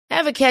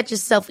Ever catch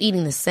yourself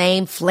eating the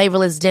same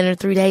flavorless dinner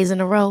 3 days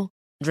in a row?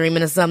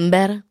 Dreaming of something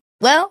better?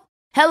 Well,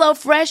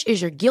 HelloFresh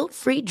is your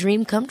guilt-free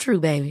dream come true,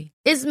 baby.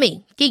 It's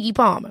me, Keke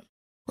Palmer.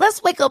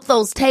 Let's wake up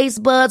those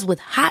taste buds with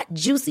hot,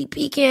 juicy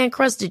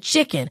pecan-crusted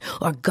chicken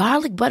or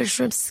garlic butter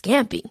shrimp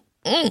scampi.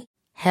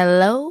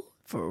 Hello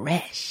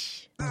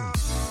Fresh.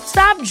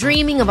 Stop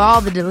dreaming of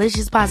all the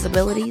delicious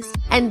possibilities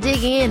and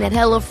dig in at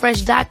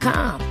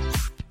HelloFresh.com.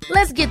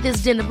 Let's get this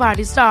dinner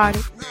party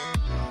started.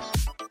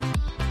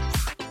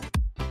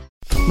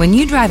 When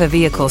you drive a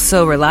vehicle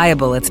so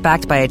reliable it's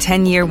backed by a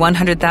 10-year,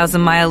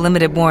 100,000-mile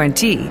limited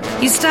warranty,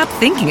 you stop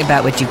thinking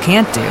about what you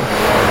can't do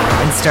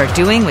and start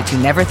doing what you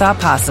never thought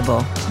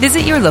possible.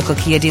 Visit your local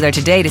Kia dealer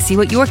today to see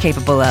what you're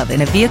capable of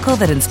in a vehicle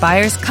that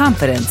inspires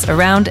confidence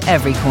around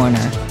every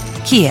corner.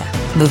 Kia,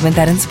 movement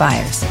that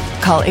inspires.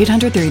 Call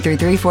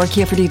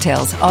 800-333-4KIA for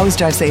details. Always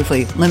drive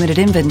safely. Limited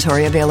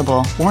inventory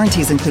available.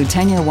 Warranties include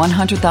 10-year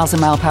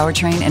 100,000-mile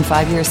powertrain and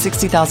 5-year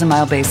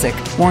 60,000-mile basic.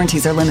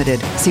 Warranties are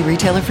limited. See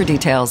retailer for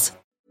details.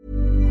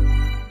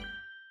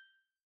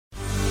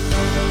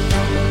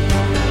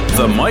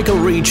 The Michael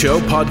Reid Show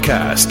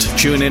podcast.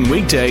 Tune in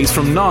weekdays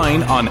from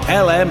 9 on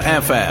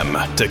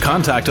LMFM. To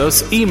contact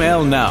us,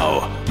 email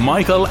now,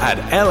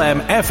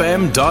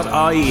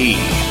 michael@lmfm.ie.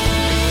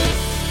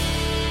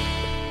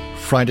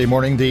 Friday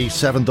morning, the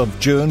 7th of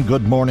June.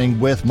 Good morning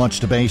with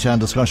much debate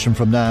and discussion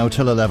from now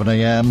till 11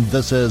 a.m.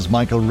 This is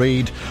Michael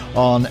Reid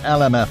on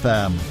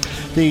LMFM.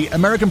 The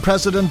American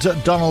President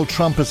Donald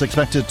Trump is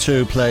expected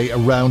to play a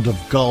round of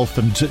golf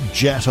and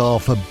jet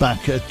off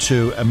back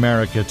to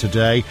America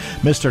today.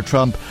 Mr.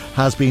 Trump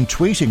has been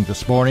tweeting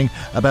this morning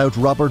about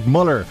Robert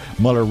Mueller.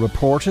 Mueller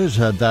reported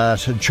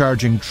that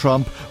charging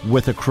Trump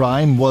with a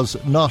crime was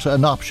not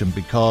an option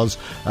because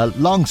a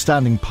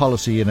long-standing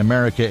policy in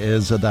America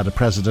is that a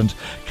president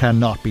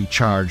cannot be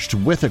charged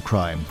with a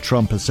crime.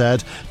 Trump has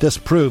said this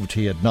proved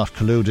he had not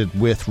colluded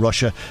with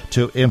Russia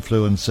to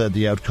influence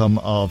the outcome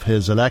of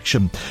his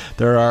election.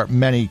 There are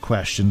many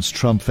questions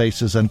Trump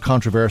faces and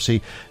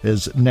controversy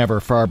is never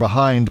far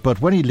behind, but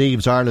when he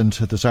leaves Ireland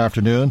this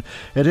afternoon,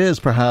 it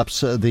is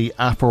perhaps the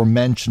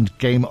aforementioned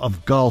game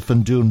of golf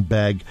in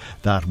Doonbeg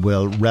that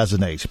will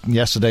resonate.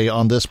 Yesterday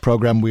on this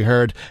programme we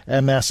heard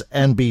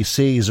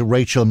MSNBC's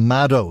Rachel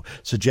Maddow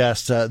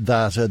suggest that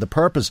the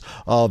purpose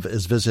of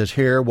his visit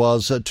here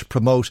was to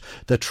promote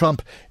the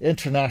Trump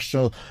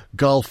International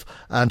Golf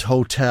and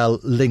Hotel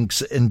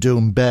Links in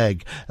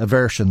Doonbeg, a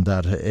version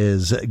that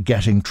is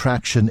getting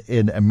traction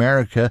in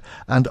America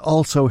and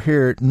also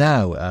here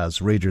now,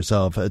 as readers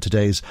of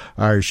today's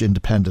Irish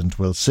Independent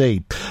will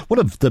see. One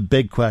of the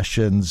big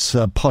questions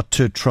put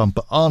to Trump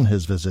on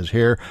his visit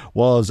here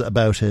was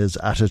about his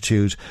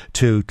attitude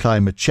to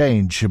climate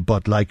change,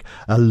 but like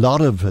a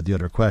lot of the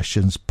other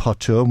questions put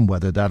to him,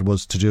 whether that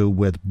was to do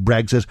with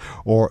Brexit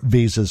or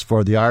visas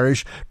for the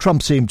Irish,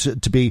 Trump seemed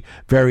to be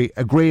very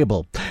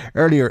agreeable.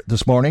 Earlier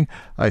this morning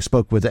I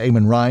spoke with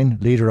Eamon Ryan,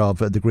 leader of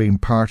the Green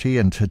Party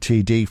and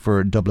TD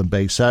for Dublin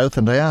Bay South,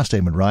 and I asked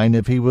Eamon Ryan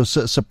if he was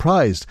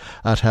surprised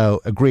at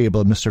how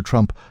agreeable Mr.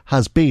 Trump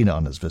has been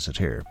on his visit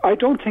here. I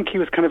don't think he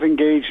was kind of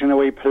engaged in a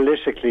way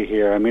politically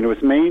here. I mean, it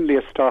was mainly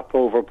a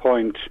stopover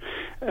point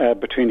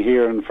between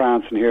here and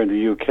France and here in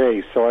the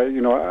UK. So,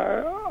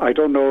 I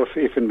don't know if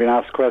he'd been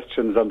asked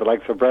questions on the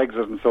likes of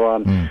Brexit and so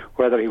on,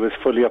 whether he was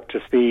fully up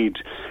to speed.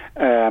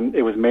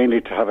 It was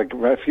mainly to have a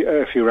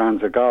few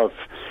rounds of golf.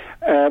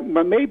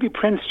 But maybe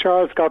Prince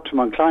Charles got to him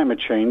on climate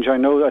change. I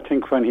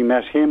think when he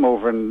met him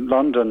over in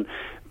London,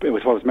 it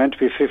was what was meant to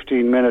be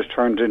 15 minutes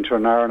turned into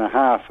an hour and a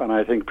half, and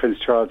I think Prince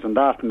Charles on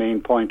that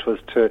main point was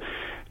to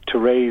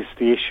raise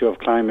the issue of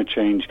climate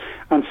change.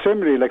 And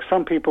similarly, like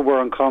some people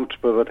were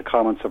uncomfortable with the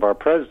comments of our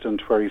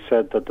president where he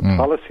said that the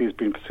policies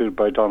being pursued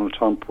by Donald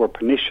Trump were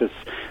pernicious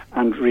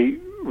and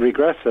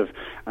regressive.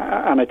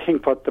 And I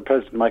think what the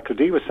President Michael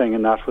D was saying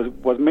in that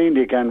was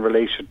mainly again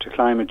related to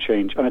climate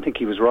change, and I think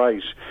he was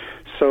right.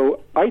 So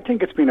I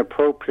think it's been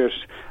appropriate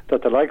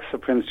that the likes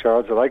of Prince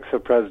Charles, the likes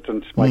of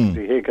President Michael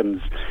D.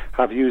 Higgins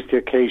have used the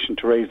occasion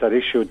to raise that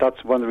issue.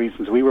 That's one of the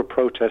reasons we were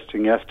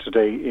protesting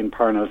yesterday in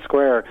Parnell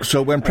Square.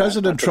 So when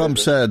President Trump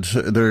said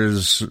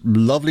there's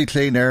lovely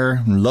clean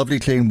air, lovely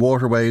clean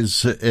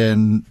waterways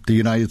in the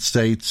United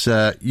States,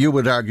 you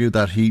would argue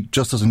that he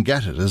just doesn't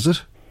get it, is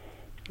it?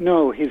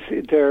 No,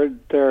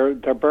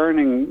 they're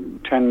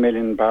burning 10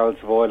 million barrels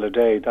of oil a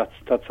day.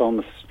 That's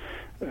almost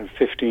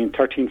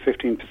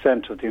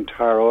 13-15% of the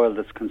entire oil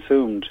that's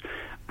consumed.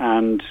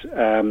 And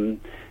the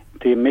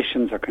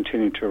emissions are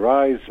continuing to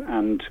rise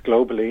and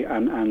globally,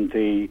 and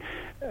the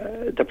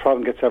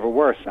problem gets ever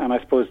worse. And I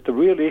suppose the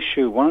real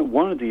issue,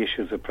 one of the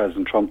issues with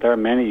President Trump, there are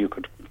many you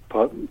could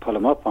pull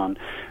him up on,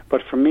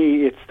 but for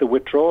me it's the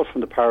withdrawal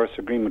from the Paris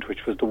Agreement,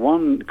 which was the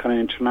one kind of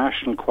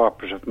international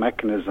cooperative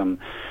mechanism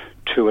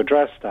to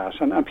address that.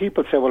 And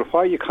people say, well, why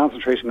are you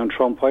concentrating on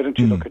Trump? Why don't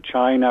you look at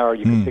China, or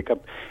you can pick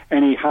up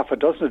any half a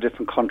dozen of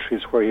different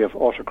countries where you have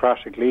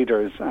autocratic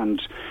leaders and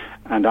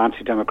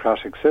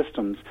anti-democratic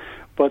systems.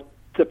 But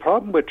the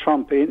problem with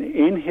Trump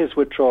in his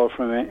withdrawal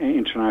from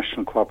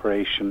international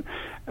cooperation,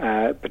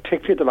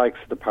 particularly the likes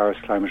of the Paris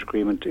Climate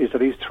Agreement, is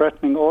that he's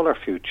threatening all our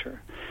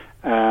future.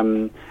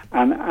 And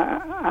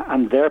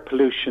their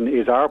pollution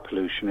is our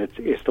pollution.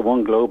 It's the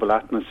one global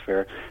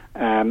atmosphere.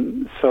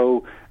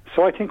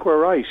 So I think we're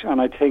right,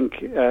 and I think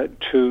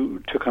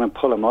to kind of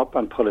pull him up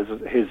and pull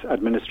his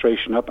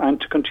administration up,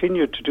 and to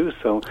continue to do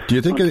so. Do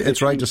you think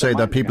it's right to say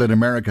that people in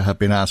America have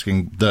been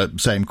asking the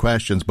same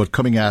questions, but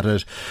coming at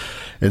it,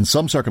 in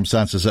some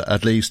circumstances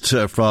at least,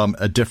 from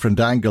a different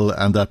angle,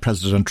 and that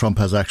President Trump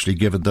has actually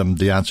given them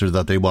the answer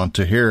that they want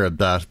to hear,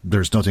 that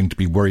there's nothing to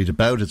be worried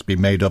about? It's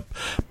been made up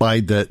by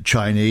the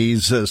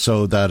Chinese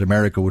so that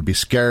America would be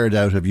scared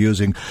out of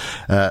using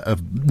a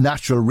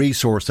natural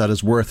resource that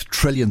is worth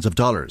trillions of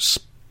dollars.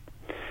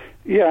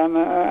 Yeah,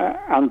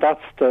 and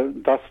that's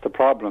the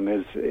problem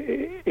is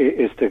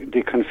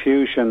the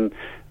confusion,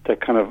 the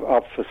kind of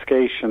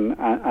obfuscation,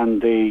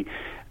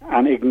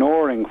 and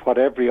ignoring what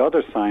every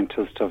other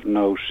scientist of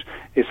note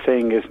is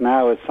saying is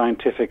now as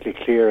scientifically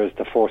clear as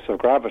the force of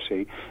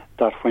gravity,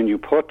 that when you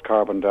put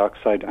carbon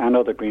dioxide and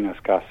other greenhouse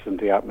gases in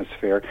the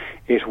atmosphere,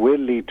 it will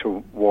lead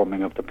to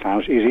warming of the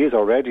planet. It is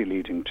already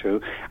leading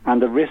to,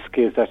 and the risk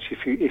is that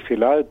if you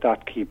allowed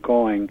that keep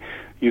going,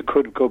 you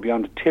could go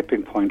beyond a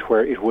tipping point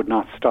where it would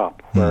not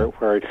stop.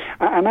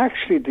 And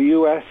actually, the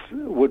US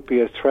would be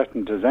as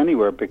threatened as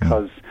anywhere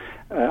because,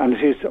 and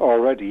it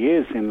already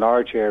is in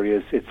large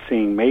areas, it's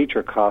seeing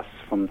major costs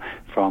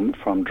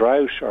from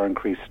drought or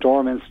increased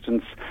storm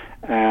incidents.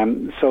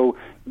 So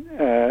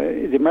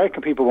the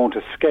American people won't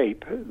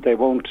escape. They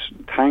won't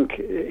thank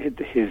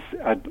his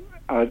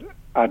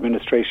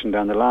administration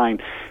down the line.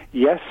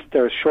 Yes,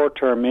 there are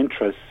short-term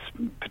interests,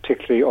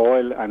 particularly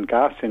oil and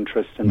gas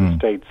interests in the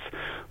States,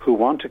 who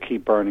want to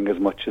keep burning as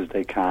much as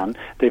they can.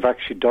 They've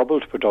actually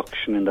doubled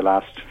production in the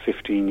last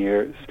 15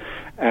 years.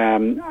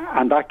 And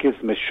that gives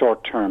them a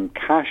short-term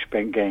cash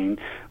gain,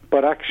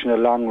 but actually in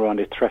the long run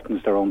it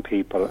threatens their own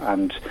people.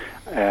 And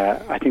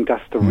I think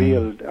that's the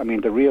real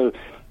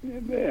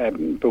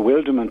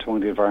bewilderment among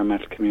the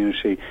environmental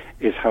community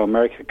is how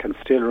America can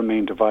still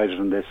remain divided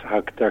on this,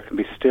 how there can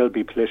still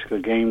be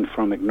political gain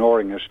from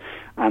ignoring it,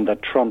 and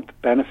that Trump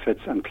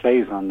benefits and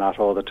plays on that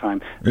all the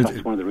time.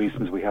 That's one of the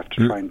reasons we have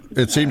to try and...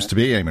 It seems to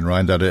be, Eamon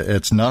Ryan, that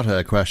it's not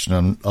a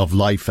question of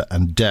life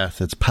and death.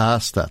 It's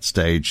past that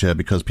stage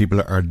because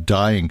people are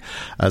dying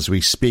as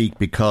we speak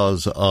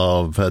because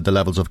of the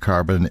levels of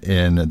carbon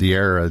in the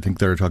air. I think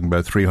they're talking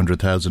about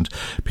 300,000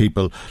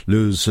 people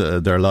lose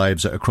their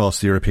lives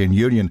across the European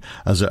Union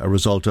as a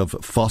result of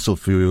fossil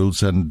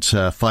fuels, and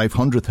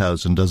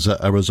 500,000 as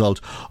a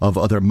result of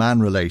other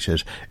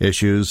man-related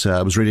issues.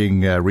 I was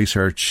reading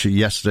research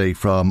yesterday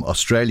from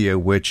Australia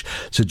which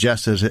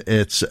suggested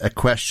it's a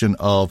question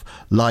of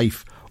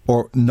life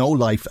or no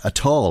life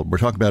at all. We're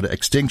talking about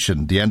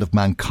extinction, the end of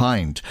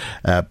mankind,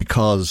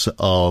 because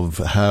of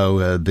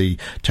how the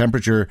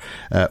temperature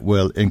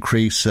will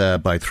increase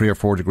by 3 or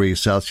 4 degrees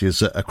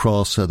Celsius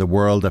across the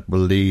world. That will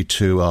lead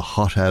to a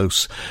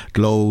hothouse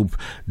globe,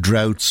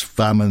 droughts,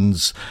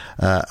 famines,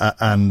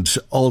 and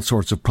all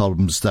sorts of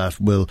problems that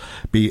will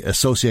be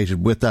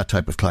associated with that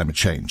type of climate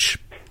change.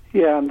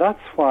 Yeah, and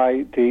that's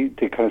why the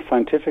kind of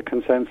scientific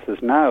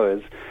consensus now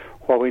is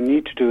what we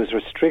need to do is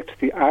restrict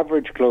the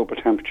average global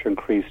temperature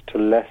increase to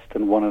less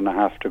than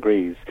 1.5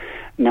 degrees.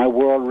 Now,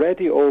 we're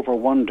already over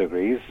 1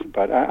 degree,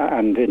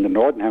 and in the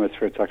Northern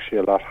Hemisphere it's actually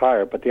a lot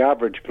higher, but the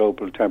average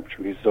global temperature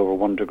increase is over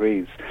 1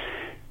 degree.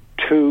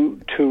 To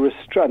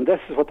restrict, and this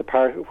is what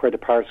where the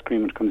Paris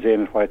Agreement comes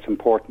in and why it's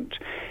important.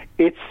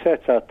 It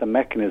sets out the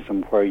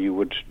mechanism where you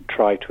would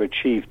try to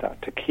achieve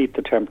that, to keep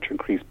the temperature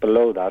increase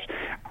below that.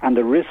 And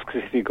the risks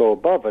if you go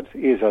above it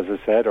is, as I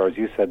said, or as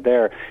you said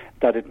there,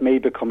 that it may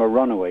become a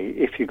runaway.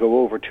 If you go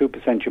over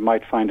 2%, you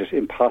might find it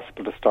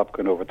impossible to stop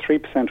going over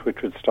 3%,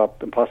 which would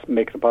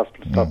make it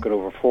impossible to stop going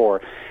over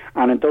 4%.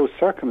 And in those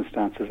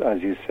circumstances,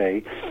 as you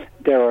say,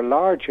 there are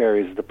large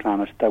areas of the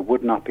planet that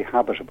would not be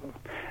habitable.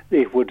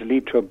 It would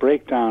lead to a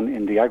breakdown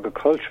in the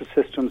agricultural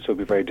system, so it would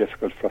be very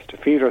difficult for us to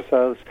feed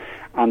ourselves,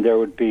 and there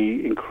would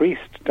be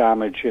increased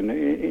damage in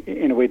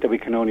a way that we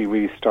can only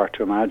really start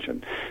to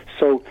imagine.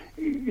 So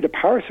the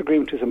Paris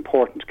Agreement is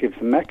important to give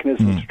the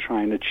mechanisms to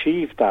try and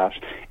achieve that.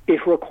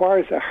 It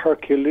requires a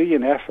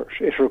Herculean effort.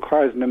 It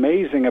requires an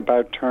amazing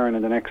about turn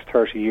in the next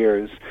 30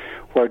 years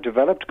where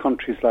developed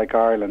countries like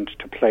Ireland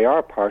to play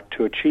our part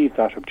to achieve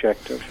that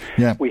objective.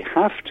 Yeah. We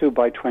have to,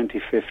 by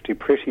 2050,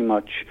 pretty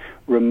much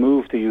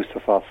remove the use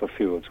of fossil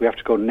fuels. We have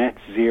to go net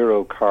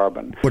zero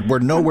carbon. But we're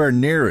nowhere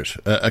near it,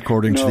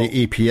 according to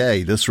the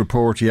EPA. This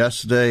report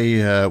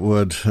yesterday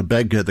would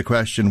beg the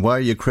question, why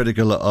are you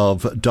critical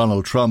of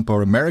Donald Trump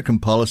or American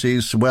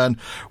policies when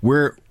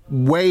we're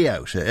way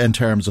out in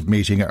terms of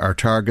meeting our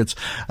targets,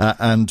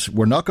 and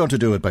we're not going to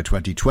do it by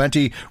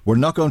 2020. We're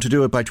not going to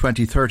do it by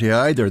 2030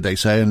 either, they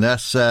say,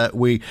 unless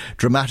we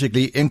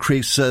dramatically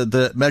increase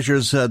the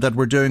measures that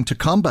we're doing to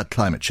combat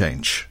climate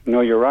change.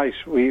 No, you're right.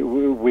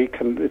 We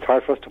can. It's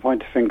hard for us to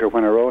point a finger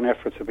when our own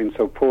efforts have been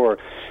so poor.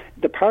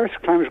 The Paris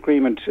Climate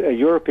Agreement,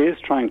 Europe is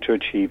trying to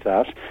achieve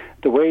that.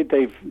 The way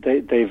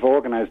they've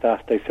organised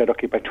that, they said,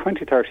 okay, by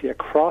 2030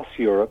 across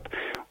Europe,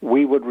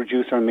 we would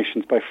reduce our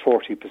emissions by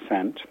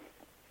 40%.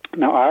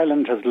 Now,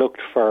 Ireland has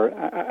looked for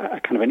a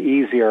kind of an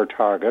easier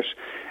target,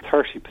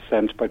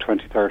 30% by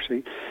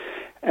 2030.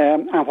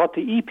 And what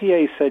the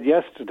EPA said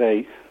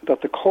yesterday,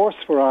 that the course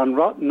we're on,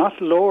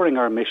 not lowering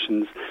our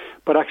emissions,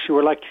 but actually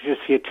we're likely to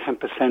see a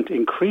 10%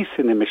 increase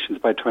in emissions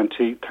by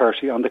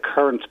 2030 on the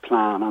current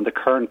plan, on the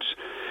current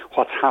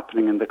what's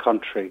happening in the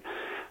country.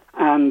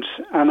 And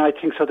I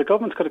think so the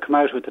government's going to come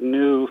out with a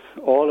new,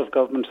 all of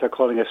governments are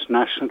calling it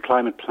National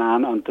Climate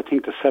Plan on, I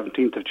think, the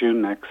 17th of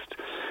June next.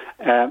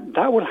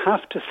 That will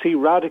have to see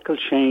radical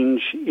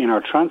change in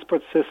our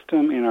transport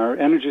system, in our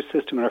energy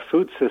system, in our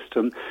food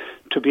system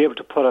to be able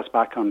to put us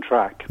back on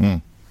track.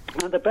 And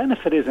the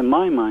benefit is, in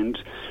my mind,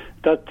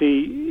 that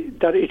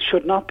it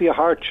should not be a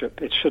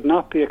hardship. It should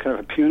not be a kind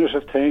of a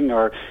punitive thing,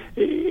 or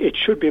it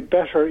should be a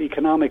better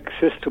economic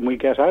system we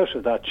get out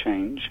of that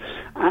change.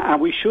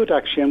 And we should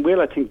actually, and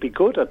will, I think, be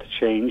good at the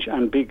change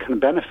and be kind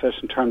of benefit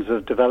in terms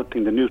of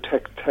developing the new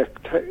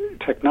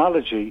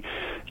technology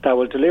that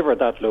will deliver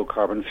that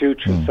low-carbon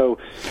future. So,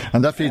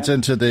 and that feeds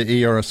into the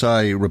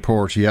ERSI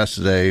report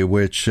yesterday,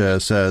 which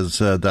says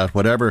that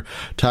whatever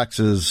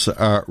taxes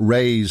are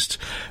raised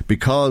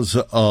because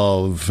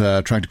of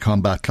trying to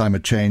combat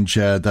climate change,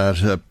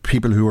 that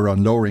people who are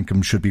on lower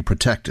income should be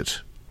protected.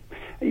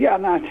 Yeah,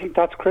 and I think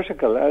that's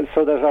critical.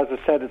 So that, as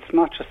I said, it's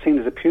not just seen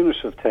as a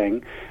punitive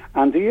thing.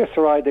 And the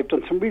ESRI, they've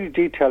done some really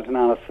detailed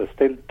analysis.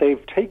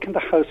 They've taken the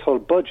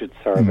household budget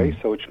survey,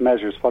 so which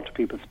measures what do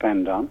people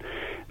spend on.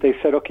 They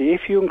said, okay,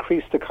 if you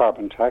increase the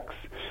carbon tax,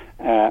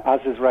 as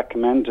is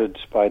recommended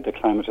by the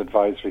Climate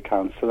Advisory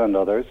Council and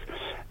others,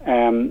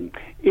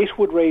 it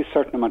would raise a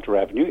certain amount of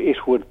revenue.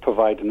 It would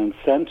provide an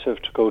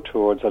incentive to go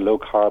towards a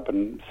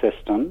low-carbon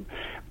system.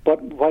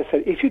 But what I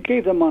said, if you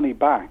gave the money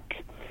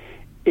back,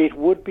 it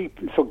would be,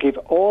 so give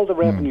all the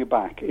revenue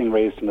back in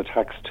raising the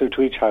tax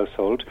to each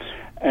household,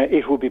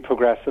 it would be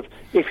progressive.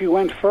 If you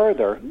went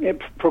further,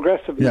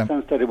 progressive in the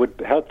sense that it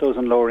would help those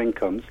on lower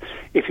incomes.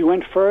 If you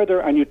went further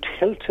and you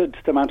tilted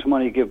the amount of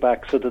money you give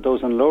back so that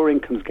those on lower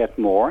incomes get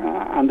more,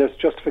 and there's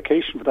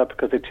justification for that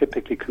because they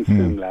typically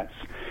consume less,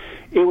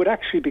 it would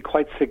actually be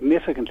quite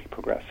significantly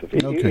progressive.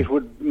 It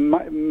would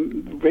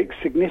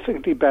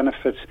significantly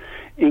benefit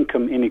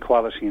income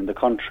inequality in the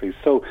country.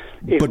 So,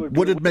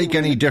 would it make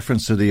any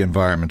difference to the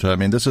environment? I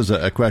mean, this is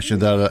a question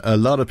that a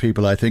lot of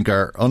people, I think,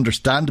 are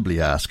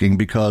understandably asking,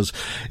 because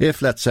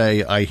if, let's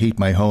say, I heat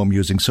my home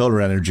using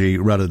solar energy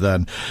rather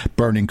than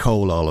burning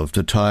coal all of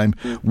the time,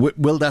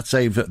 will that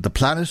save the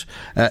planet?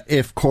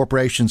 If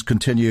corporations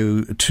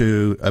continue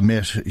to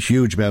emit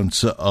huge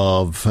amounts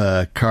of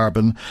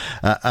carbon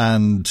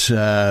and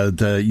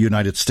the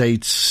United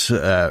States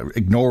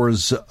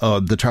ignores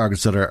the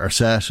targets that are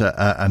set,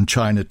 and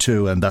China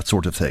too, and that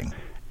sort of thing?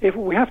 If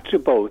we have to do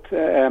both.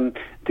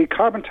 The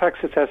carbon tax,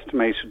 it's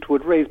estimated,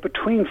 would raise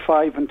between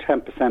 5 and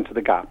 10% of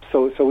the gap.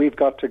 So we've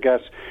got to get,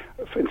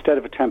 instead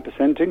of a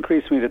 10%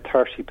 increase, we need a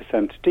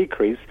 30%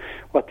 decrease.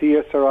 What the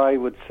ESRI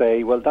would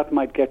say, well, that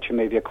might get you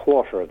maybe a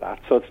quarter of that.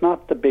 So it's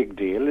not the big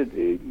deal.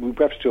 We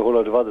have to do a whole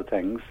lot of other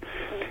things.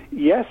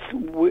 Yes,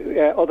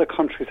 other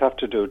countries have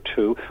to do it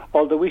too,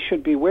 although we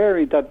should be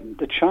wary that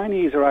the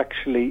Chinese are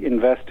actually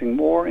investing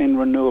more in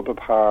renewable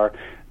power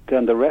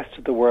than the rest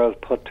of the world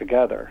put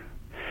together.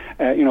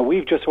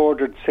 We've just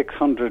ordered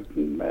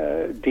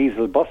 600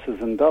 diesel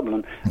buses in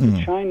Dublin.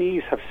 The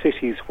Chinese have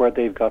cities where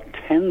they've got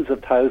tens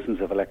of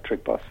thousands of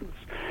electric buses.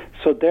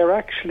 So they're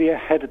actually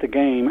ahead of the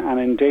game and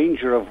in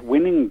danger of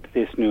winning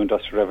this new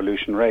industrial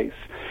revolution race.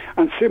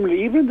 And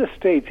similarly, even in the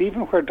States,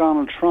 even where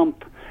Donald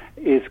Trump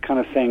is kind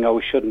of saying,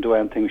 we shouldn't do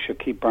anything, we should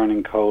keep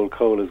burning coal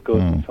is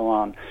good, and so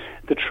on.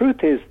 The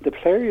truth is, the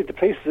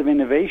places of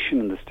innovation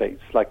in the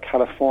States, like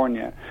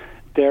California,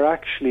 they're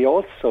actually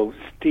also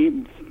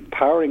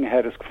powering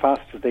ahead as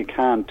fast as they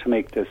can to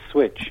make this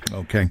switch.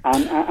 Okay.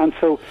 And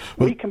so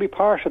we can be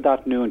part of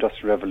that new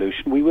industrial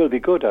revolution. We will be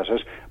good at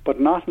it, but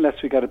not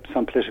unless we get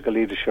some political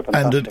leadership.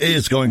 And it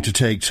is going to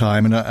take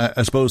time. And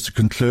I suppose to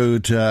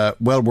conclude,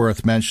 well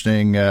worth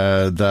mentioning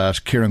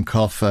that Kieran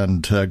Cuff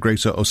and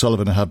Grace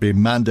O'Sullivan have been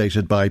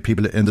mandated by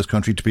people in this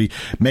country to be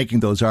making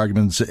those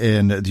arguments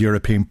in the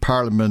European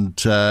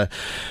Parliament.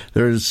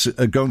 There's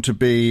going to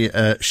be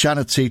a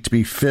Shannon seat to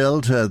be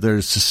filled.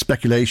 There's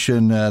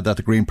speculation that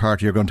the Green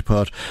Party are going to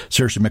put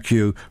Saoirse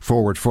McHugh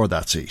forward for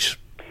that seat.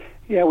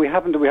 Yeah, we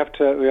haven't. We have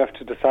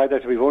to decide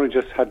that. We've only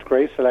just had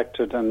Grace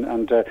elected, and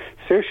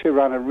Saoirse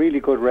ran a really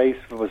good race.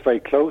 It was very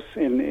close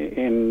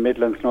in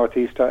Midlands North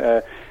East,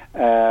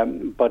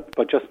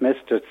 but just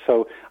missed it.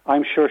 So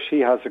I'm sure she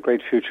has a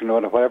great future,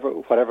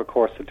 whatever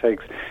course it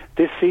takes.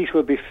 This seat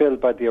will be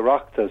filled by the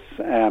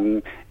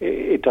Oireachtas.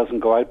 It doesn't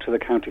go out to the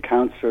county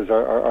councillors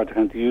or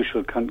the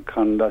usual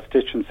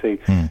constituency.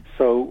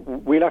 So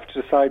we'll have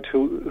to decide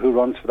who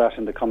runs for that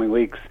in the coming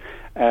weeks.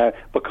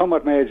 But come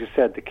what may, as you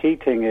said, the key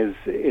thing is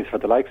for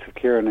the likes of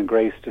Kieran and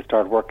Grace to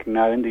start working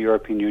now in the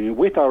European Union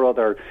with our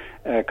other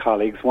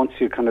colleagues. Once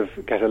you kind of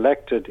get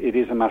elected, it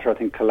is a matter, I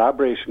think,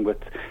 collaboration with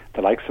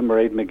the likes of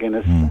Mairead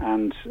McGuinness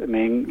and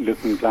Luke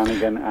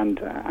Flanagan and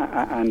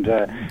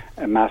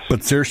Matt. But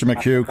Saoirse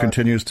McHugh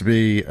continues to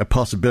be a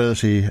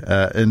possibility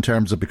in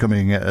terms of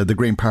becoming the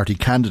Green Party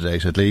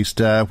candidate, at least.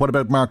 What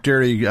about Mark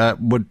Deary?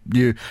 Would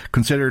you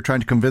consider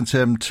trying to convince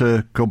him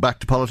to go back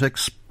to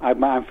politics?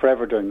 I'm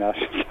forever doing that.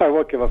 I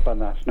won't give up on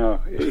that. No,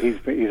 he's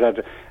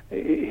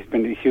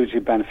been a hugely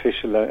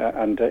beneficial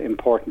and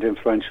important,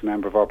 influential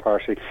member of our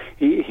party.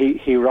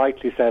 He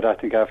rightly said, I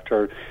think,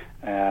 after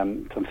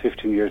some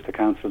 15 years to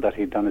council, that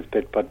he'd done his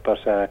bit, but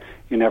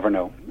you never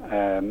know.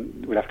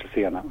 We'll have to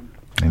see on that one.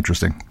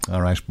 Interesting.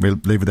 All right, we'll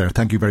leave it there.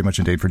 Thank you very much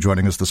indeed for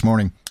joining us this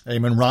morning.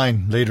 Eamon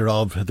Ryan, leader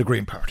of the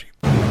Green Party.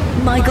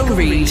 Michael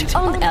Reid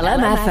on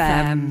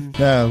LMFM.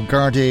 Now,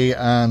 Gardaí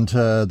and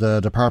the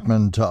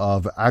Department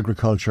of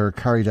Agriculture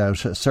carried out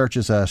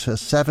searches at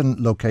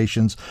 7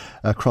 locations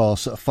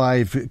across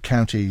 5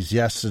 counties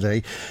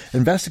yesterday,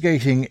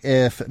 investigating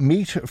if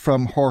meat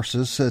from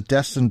horses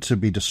destined to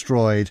be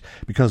destroyed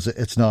because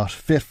it's not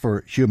fit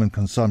for human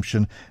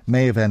consumption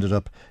may have ended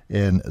up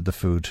in the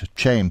food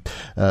chain.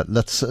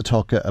 Let's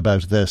talk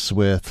about this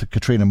with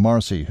Katrina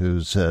Morrissey,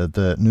 who's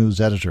the news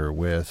editor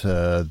with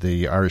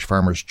the Irish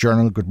Farmers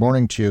Journal. Good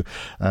morning to you,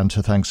 and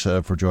thanks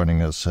for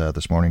joining us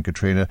this morning,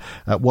 Katrina.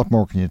 What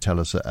more can you tell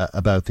us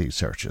about these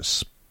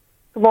searches?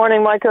 Good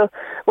morning, Michael.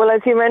 Well,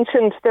 as you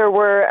mentioned, there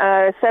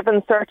were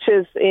 7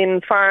 searches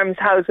in farms,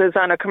 houses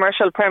and a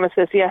commercial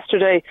premises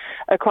yesterday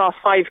across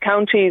 5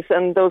 counties,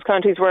 and those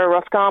counties were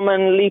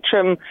Roscommon,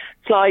 Leitrim,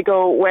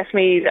 Sligo,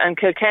 Westmeath and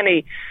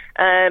Kilkenny.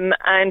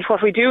 And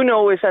what we do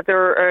know is that there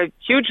are a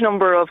huge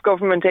number of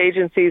government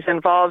agencies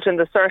involved in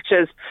the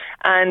searches,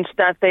 and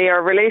that they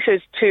are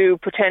related to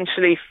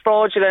potentially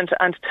fraudulent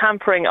and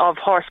tampering of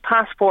horse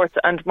passports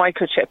and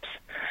microchips.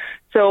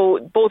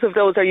 So both of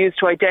those are used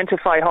to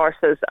identify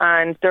horses,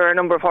 and there are a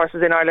number of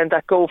horses in Ireland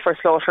that go for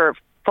slaughter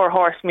for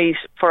horse meat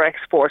for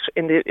export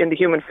in the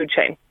human food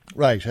chain.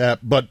 Right,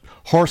 but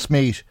horse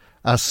meat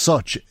as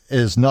such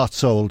is not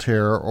sold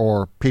here,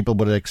 or people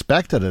would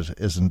expect that it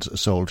isn't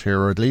sold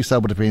here, or at least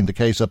that would have been the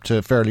case up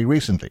to fairly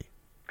recently.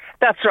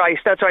 That's right.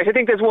 I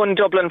think there's one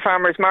Dublin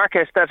farmers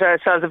market that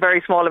sells a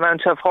very small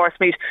amount of horse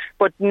meat,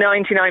 but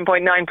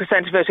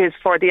 99.9% of it is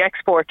for the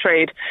export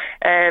trade.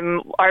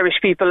 Irish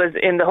people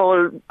in the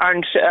whole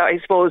aren't, I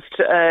suppose,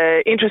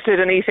 interested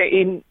in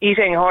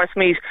eating horse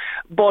meat,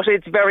 but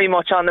it's very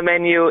much on the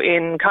menu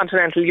in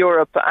continental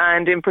Europe,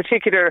 and in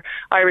particular,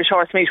 Irish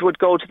horse meat would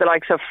go to the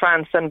likes of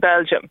France and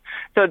Belgium.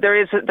 So there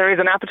is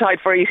an appetite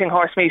for eating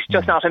horse meat,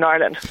 just not in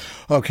Ireland.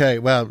 Okay,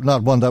 well,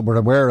 not one that we're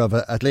aware of,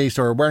 at least,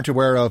 or weren't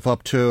aware of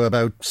up to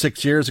about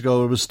 6 years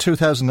ago. It was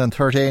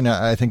 2013,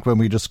 I think, when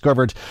we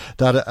discovered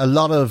that a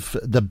lot of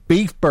the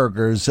beef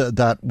burgers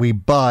that we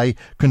buy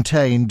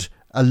contained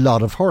a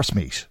lot of horse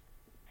meat.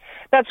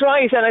 That's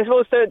right, and I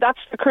suppose that's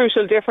the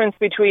crucial difference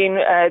between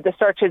the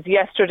searches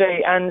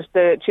yesterday and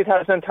the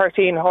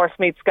 2013 horse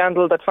meat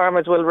scandal that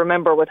farmers will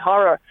remember with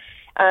horror.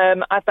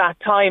 At that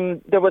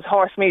time, there was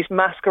horse meat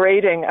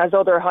masquerading as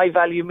other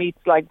high-value meats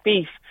like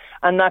beef,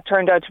 and that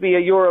turned out to be a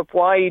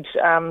Europe-wide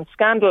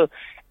scandal.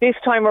 This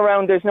time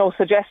around, there's no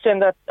suggestion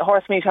that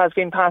horse meat has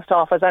been passed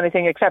off as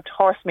anything except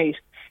horse meat.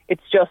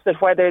 It's just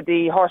that whether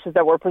the horses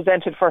that were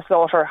presented for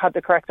slaughter had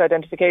the correct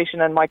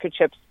identification and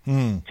microchips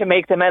to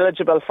make them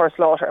eligible for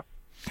slaughter.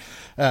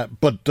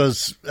 But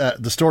does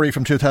the story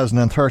from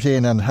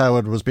 2013 and how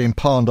it was being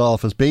pawned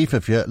off as beef,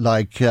 if you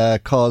like,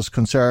 cause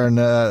concern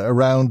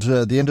around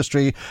the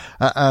industry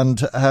and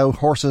how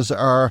horses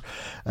are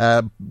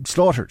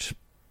slaughtered?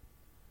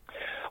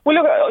 Well,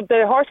 look,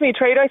 the horse meat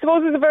trade, I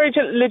suppose, is a very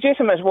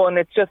legitimate one.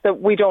 It's just that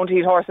we don't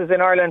eat horses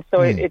in Ireland,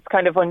 so it's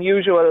kind of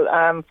unusual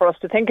for us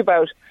to think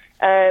about.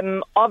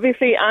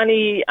 Obviously,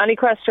 any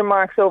question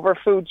marks over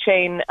food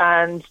chain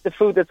and the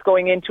food that's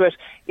going into it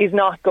is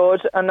not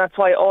good, and that's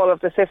why all of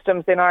the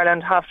systems in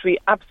Ireland have to be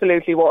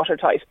absolutely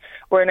watertight.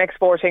 We're an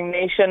exporting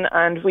nation,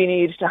 and we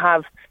need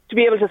to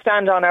be able to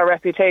stand on our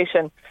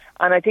reputation.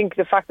 And I think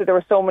the fact that there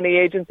were so many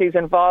agencies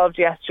involved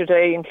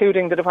yesterday,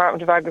 including the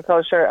Department of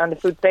Agriculture and the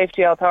Food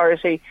Safety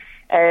Authority,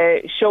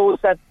 shows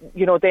that,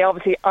 they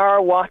obviously are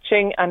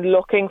watching and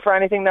looking for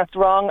anything that's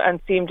wrong,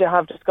 and seem to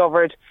have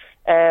discovered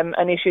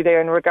an issue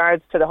there in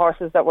regards to the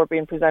horses that were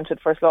being presented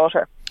for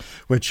slaughter.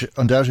 Which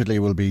undoubtedly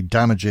will be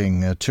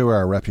damaging to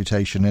our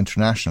reputation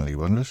internationally,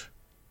 won't it?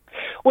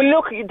 Well,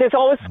 look, there's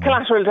always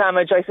collateral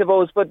damage, I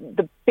suppose, but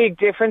the big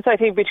difference, I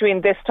think, between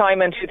this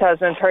time and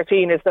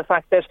 2013 is the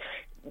fact that,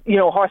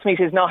 horse meat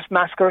is not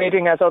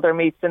masquerading as other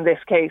meats in this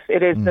case.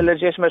 It is the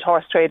legitimate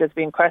horse trade is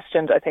being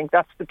questioned. I think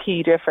that's the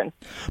key difference.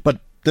 But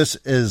this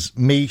is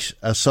meat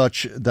as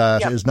such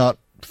that is not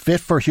fit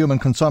for human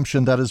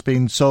consumption that is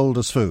being sold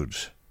as food.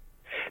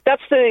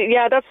 That's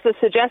the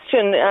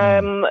suggestion.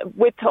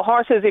 With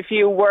horses, if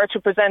you were to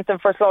present them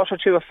for slaughter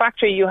to a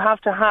factory, you have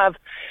to have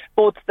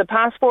both the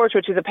passport,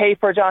 which is a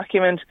paper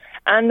document,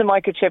 and the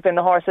microchip in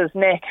the horse's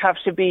neck have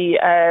to be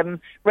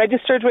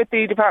registered with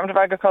the Department of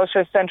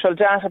Agriculture's central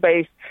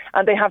database,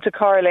 and they have to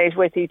correlate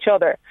with each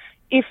other.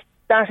 If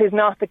that is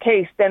not the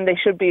case, then they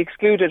should be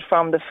excluded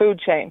from the food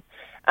chain.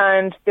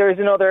 And there is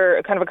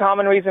another kind of a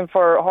common reason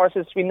for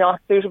horses to be not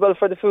suitable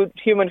for the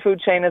human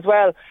food chain as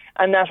well,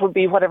 and that would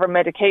be whatever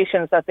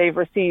medications that they've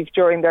received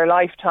during their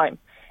lifetime.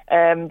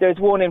 There's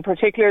one in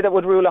particular that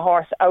would rule a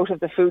horse out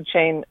of the food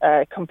chain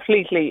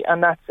completely,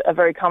 and that's a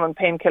very common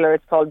painkiller.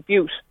 It's called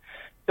bute.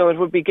 So it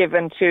would be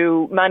given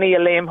to many a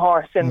lame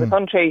horse in the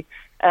country,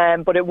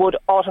 but it would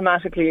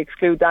automatically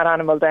exclude that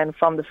animal then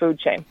from the food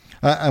chain.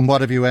 And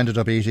what if you ended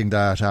up eating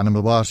that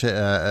animal? What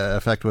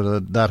effect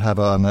would that have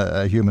on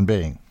a human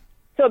being?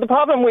 So the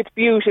problem with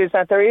bute is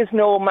that there is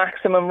no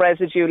maximum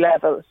residue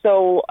level.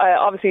 So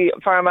obviously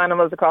farm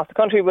animals across the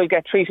country will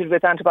get treated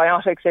with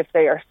antibiotics if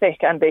they are sick,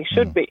 and they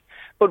should be.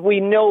 But we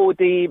know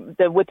the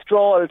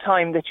withdrawal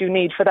time that you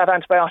need for that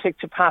antibiotic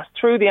to pass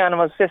through the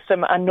animal's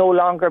system and no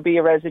longer be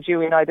a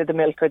residue in either the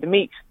milk or the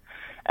meat.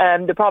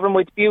 The problem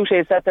with bute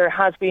is that there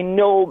has been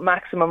no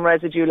maximum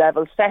residue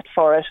level set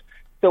for it,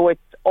 so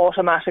it's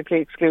automatically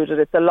excluded.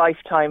 It's a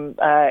lifetime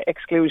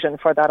exclusion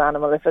for that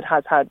animal if it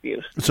has had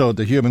bute. So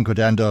the human could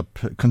end up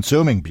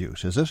consuming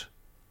bute, is it?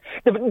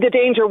 The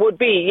danger would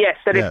be, yes,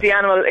 that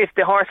if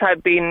the horse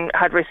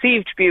had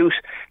received bute,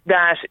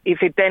 that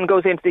if it then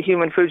goes into the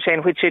human food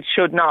chain, which it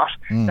should not,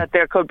 that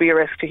there could be a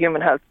risk to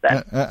human health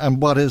then.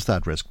 And what is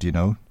that risk, do you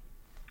know?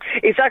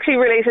 It's actually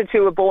related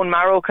to a bone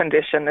marrow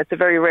condition. It's a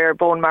very rare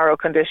bone marrow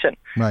condition.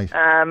 Right.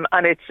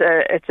 And it's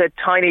a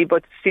tiny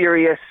but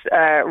serious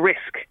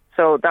risk.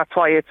 So that's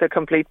why it's a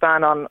complete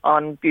ban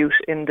on bute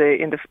in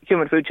the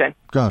human food chain.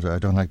 God, I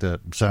don't like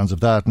the sounds of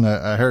that. And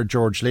I heard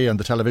George Lee on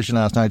the television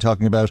last night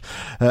talking about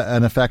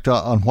an effect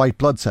on white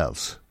blood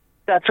cells.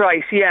 That's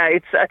right, yeah.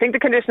 I think the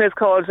condition is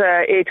called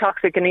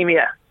atoxic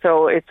anemia.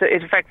 So it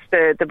affects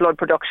the blood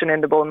production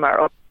in the bone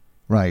marrow.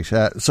 Right,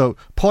 so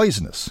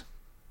poisonous.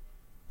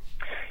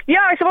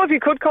 Yeah, I suppose you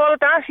could call it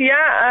that,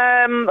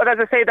 yeah. But as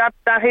I say,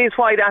 that is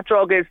why that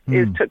drug is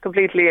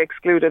completely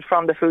excluded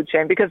from the food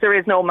chain, because there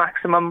is no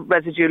maximum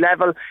residue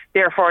level,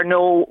 therefore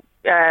no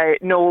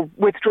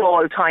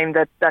withdrawal time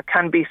that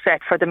can be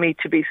set for the meat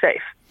to be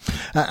safe.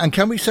 And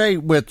can we say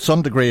with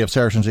some degree of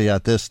certainty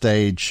at this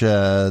stage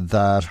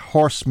that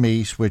horse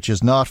meat, which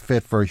is not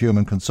fit for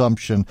human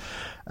consumption,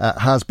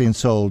 has been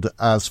sold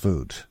as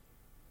food?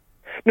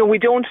 No, we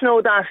don't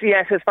know that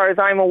yet, as far as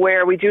I'm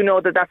aware. We do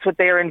know that that's what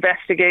they're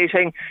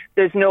investigating.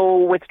 There's no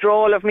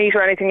withdrawal of meat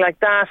or anything like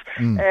that.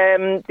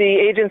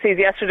 The agencies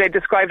yesterday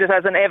described it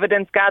as an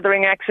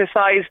evidence-gathering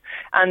exercise,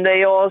 and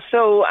they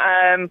also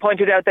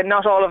pointed out that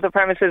not all of the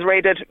premises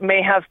raided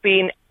may have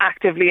been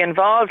actively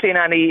involved in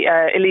any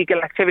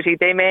illegal activity.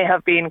 They may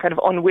have been kind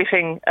of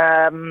unwitting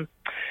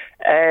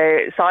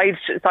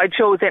side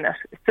shows in it.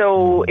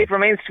 So it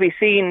remains to be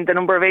seen. The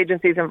number of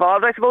agencies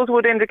involved, I suppose,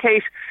 would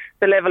indicate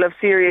the level of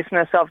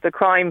seriousness of the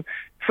crime.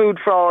 Food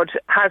fraud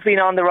has been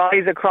on the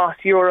rise across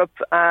Europe.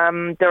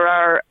 There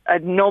are a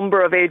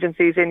number of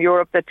agencies in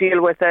Europe that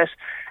deal with it,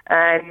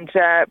 and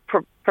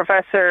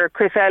Professor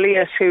Chris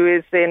Elliott, who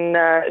is in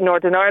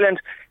Northern Ireland,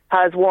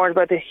 has warned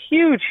about the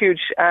huge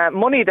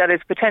money that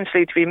is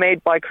potentially to be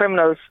made by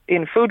criminals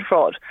in food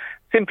fraud.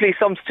 Simply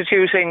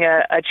substituting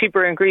a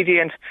cheaper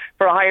ingredient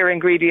for a higher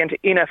ingredient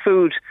in a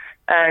food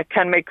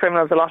can make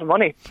criminals a lot of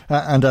money.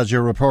 And as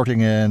you're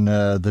reporting in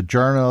the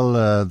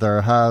Journal,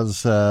 there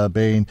has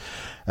been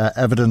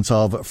evidence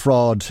of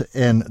fraud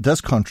in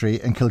this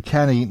country, in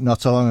Kilkenny,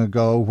 not so long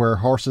ago, where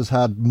horses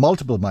had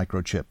multiple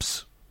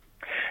microchips.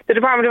 The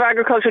Department of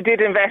Agriculture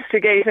did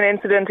investigate an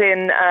incident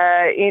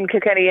in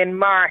Kilkenny in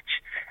March.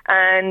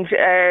 And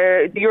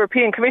the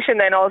European Commission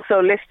then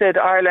also listed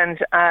Ireland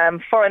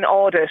for an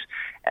audit.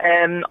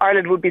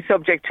 Ireland would be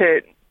subject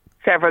to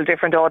several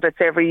different audits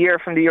every year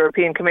from the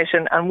European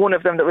Commission, and one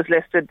of them that was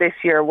listed this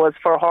year was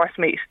for horse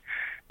meat.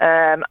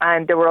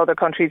 And there were other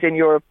countries in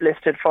Europe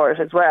listed for it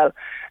as well.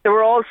 There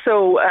were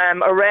also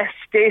arrests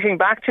dating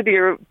back to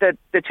the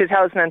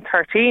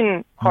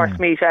 2013 horse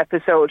meat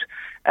episode.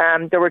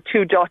 There were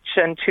 2 Dutch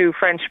and 2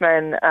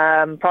 Frenchmen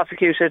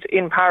prosecuted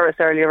in Paris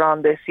earlier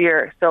on this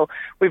year. So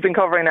we've been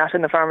covering that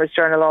in the Farmers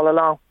Journal all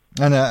along.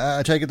 And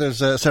I take it there's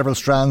several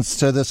strands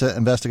to this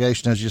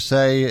investigation, as you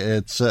say.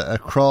 It's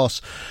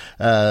across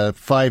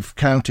 5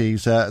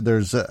 counties.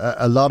 There's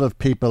a lot of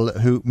people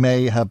who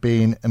may have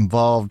been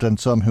involved and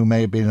some who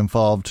may have been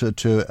involved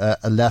to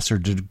a lesser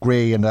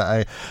degree. And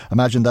I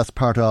imagine that's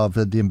part of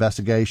the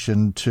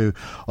investigation to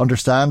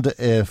understand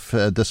if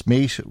this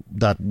meat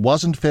that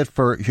wasn't fit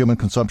for human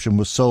consumption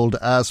was sold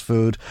as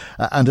food,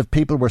 and if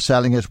people were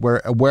selling it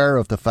were aware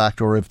of the fact,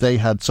 or if they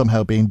had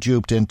somehow been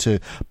duped into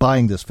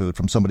buying this food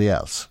from somebody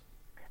else.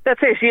 That's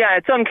it, yeah.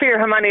 It's unclear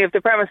how many of the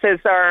premises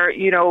are,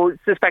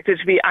 suspected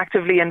to be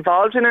actively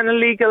involved in an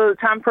illegal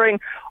tampering,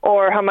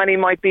 or how many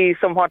might be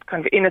somewhat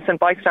kind of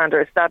innocent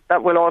bystanders. That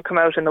will all come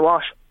out in the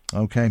wash.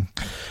 OK.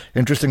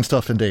 Interesting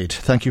stuff indeed.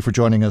 Thank you for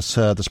joining us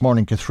this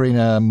morning,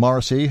 Katharina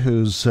Morrissey,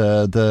 who's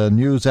the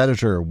news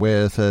editor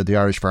with the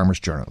Irish Farmers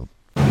Journal.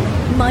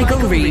 Michael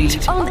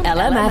Reid on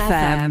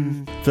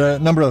LMFM. The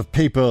number of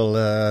people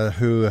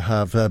who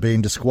have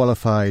been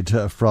disqualified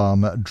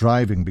from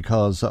driving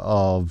because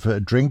of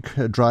drink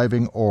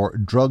driving or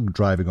drug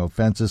driving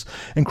offences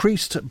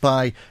increased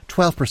by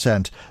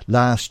 12%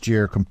 last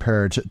year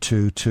compared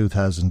to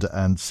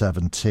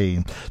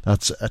 2017.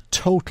 That's a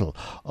total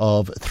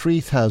of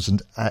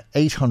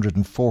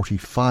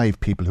 3,845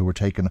 people who were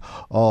taken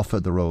off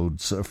the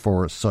roads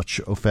for such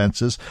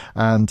offences,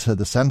 and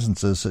the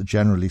sentences,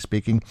 generally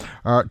speaking,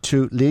 are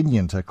too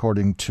lenient,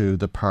 according to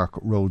the Park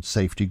Road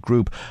Safety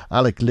Group.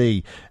 Alec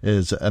Lee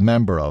is a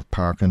member of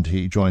Park, and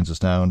he joins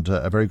us now. And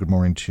a very good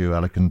morning to you,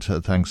 Alec, and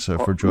thanks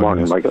for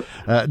joining us. Michael.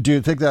 Do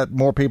you think that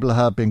more people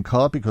have been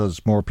caught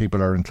because more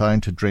people are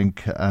inclined to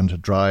drink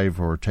and drive,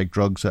 or take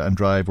drugs and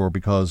drive, or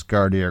because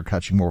Gardaí are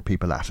catching more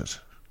people at it?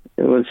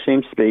 Well, it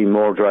seems to be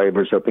more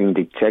drivers are being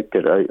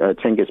detected. I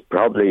think it's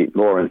probably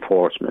more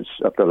enforcement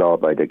of the law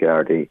by the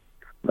Gardaí.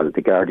 Well,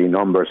 the Gardaí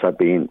numbers have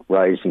been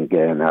rising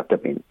again after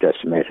being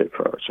decimated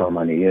for so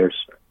many years.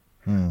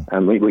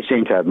 And we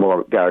seem to have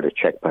more Garda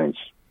checkpoints,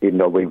 even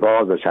though we've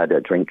always had a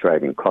drink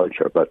driving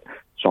culture, but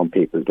some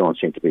people don't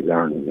seem to be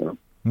learning, you know.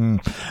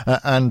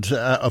 And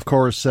of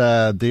course,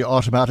 the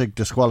automatic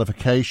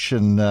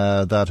disqualification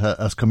that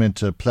has come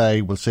into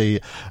play will see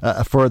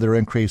a further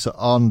increase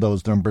on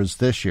those numbers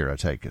this year, I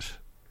take it.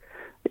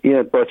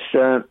 Yeah, but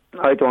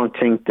I don't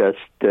think that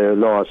the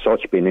law as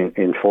such been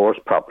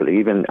enforced properly.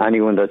 Even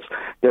anyone there's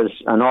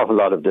an awful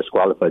lot of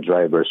disqualified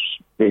drivers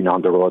being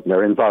on the road, and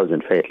they're involved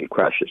in fatal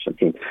crashes. I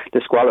mean,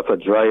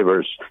 disqualified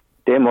drivers,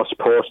 they must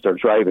post their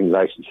driving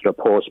licence to the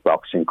post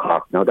box in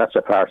Cork. Now, that's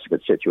a farcical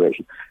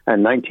situation.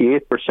 And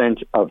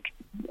 98% of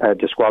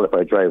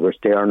disqualified drivers,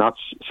 they are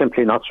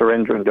simply not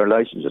surrendering their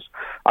licences.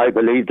 I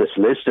believe the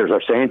solicitors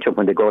are saying to them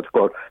when they go to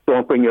court,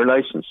 don't bring your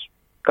licence.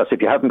 Because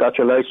if you haven't got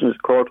your licence,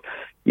 court,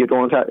 you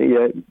don't have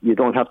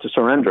to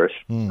surrender it.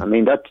 I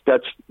mean, that's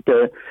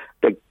the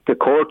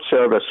court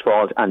service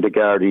fault and the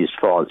Gardaí's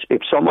fault.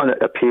 If someone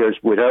appears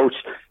without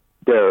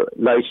their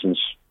licence,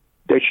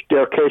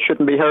 their case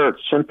shouldn't be heard.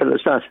 Simple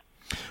as that.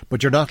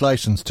 But you're not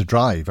licensed to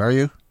drive, are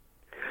you?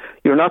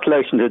 You're not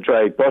licensed to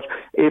drive, but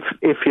if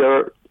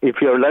your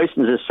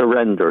licence is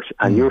surrendered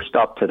and you're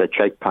stopped at a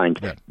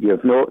checkpoint, you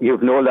have no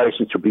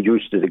licence to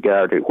produce to the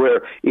Gardaí.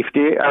 Where if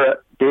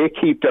they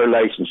keep their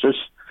licences,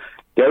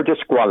 they're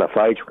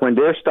disqualified. When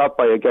they're stopped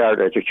by a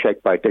Garda at a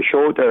checkpoint, they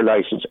show their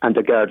licence and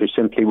the Garda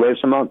simply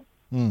waves them on.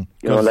 You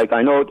know, like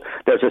I know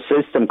there's a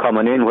system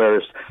coming in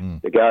where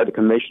the Garda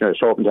Commissioner is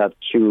hoping to have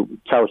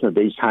 2,000 of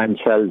these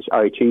handheld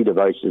IT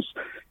devices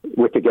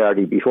with the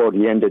Garda before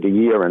the end of the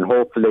year, and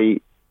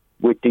hopefully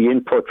with the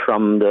input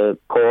from the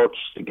courts,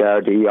 the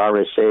Garda,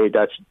 RSA,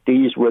 that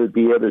these will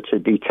be able to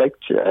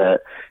detect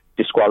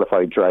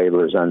disqualified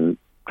drivers and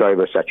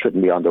drivers that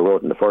shouldn't be on the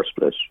road in the first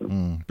place.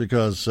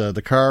 Because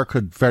the car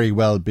could very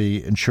well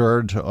be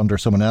insured under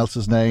someone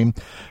else's name,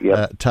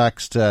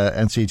 taxed,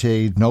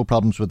 NCT, no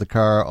problems with the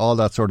car, all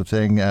that sort of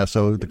thing.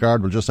 So the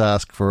guard will just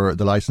ask for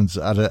the licence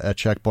at a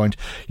checkpoint.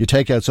 You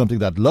take out something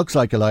that looks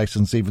like a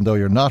licence, even though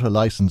you're not a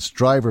licensed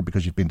driver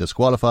because you've been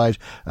disqualified,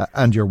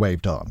 and you're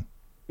waved on.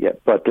 Yeah,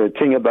 but the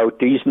thing about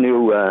these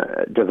new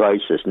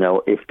devices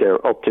now, if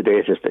they're up to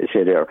date as they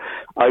say they are,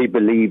 I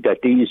believe that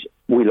these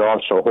will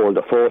also hold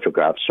a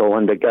photograph. So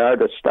when the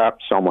guard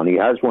stops someone, he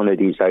has one of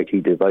these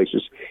IT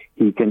devices,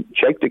 he can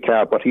check the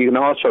car, but he can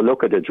also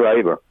look at the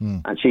driver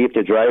and see if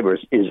the driver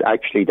is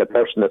actually the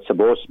person that's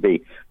supposed to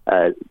be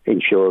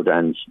insured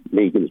and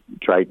legal,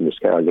 driving this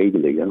car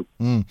legally. You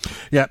know?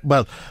 Yeah,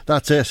 well,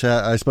 that's it.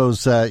 I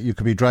suppose you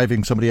could be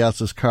driving somebody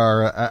else's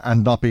car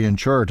and not be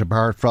insured,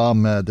 apart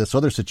from this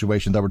other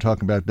situation that we're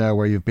talking about now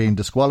where you've been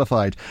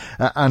disqualified.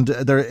 And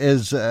there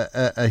is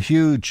a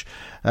huge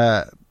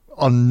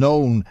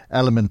unknown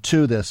element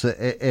to this,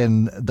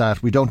 in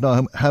that we don't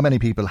know how many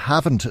people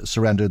haven't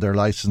surrendered their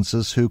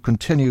licences who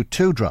continue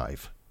to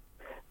drive.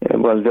 Yeah,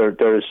 well,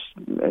 there's,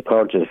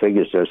 according to the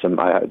figures, there's some,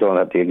 I don't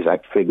have the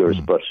exact figures,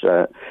 but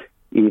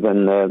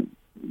even,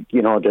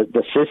 you know,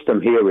 the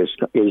system here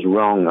is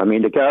wrong. I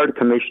mean, the Garda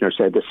Commissioner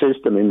said the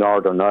system in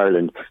Northern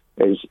Ireland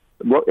is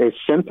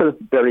simple,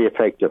 very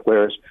effective,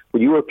 whereas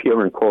when you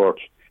appear in court,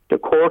 the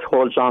court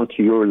holds on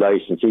to your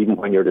licence even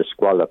when you're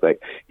disqualified.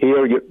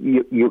 Here,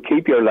 you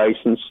keep your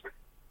licence.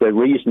 The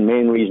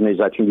main reason is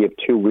that you have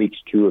 2 weeks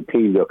to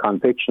appeal your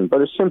conviction.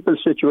 But a simple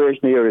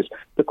situation here is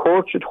the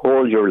court should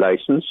hold your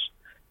licence.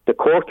 The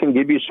court can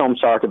give you some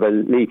sort of a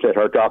leaflet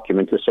or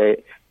document to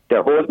say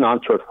they're holding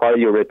on to it while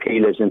your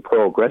appeal is in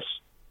progress.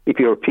 If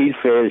your appeal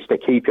fails, they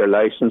keep your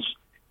licence.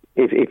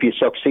 If you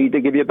succeed,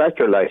 they give you back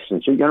your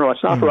licence. You know,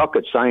 it's not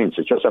rocket science.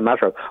 It's just a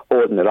matter of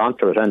holding it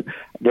onto it. And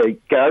the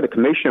Garda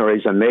Commissioner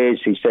is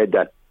amazed. He said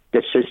that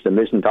this system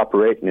isn't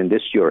operating in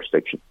this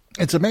jurisdiction.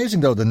 It's amazing,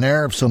 though, the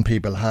nerve some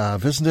people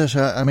have, isn't it?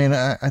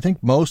 I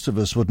think most of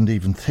us wouldn't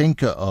even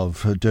think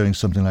of doing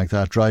something like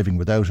that, driving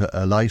without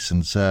a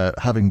licence,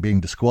 having been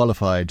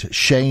disqualified,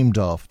 shamed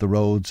off the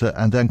roads,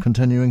 and then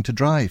continuing to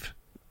drive.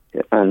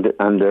 And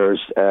there's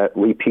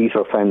repeat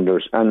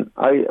offenders, and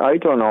I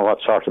don't know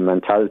what sort of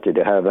mentality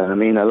they have. And I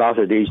mean, a lot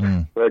of these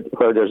where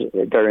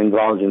they're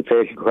involved in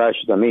fatal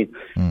crashes. I mean,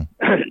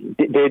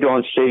 they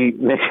don't see,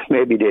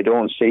 maybe they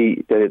don't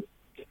see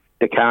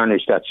the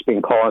carnage that's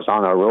been caused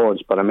on our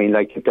roads. But I mean,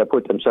 like, if they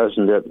put themselves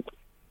in the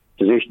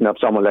position of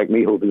someone like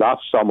me who've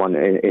lost someone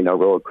in a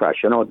road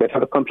crash, you know, they'd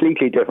have a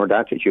completely different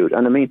attitude.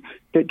 And I mean,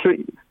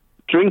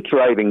 drink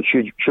driving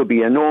should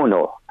be a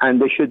no-no,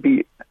 and there should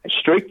be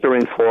stricter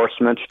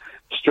enforcement,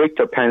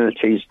 stricter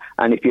penalties,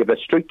 and if you have a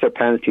stricter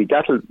penalty,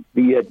 that'll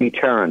be a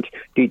deterrent.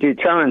 The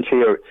deterrent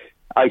here,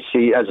 I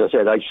see, as I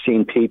said, I've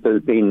seen people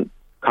being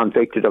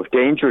convicted of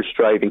dangerous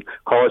driving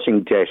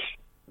causing death.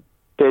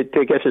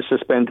 They get a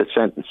suspended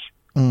sentence,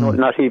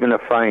 not even a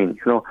fine.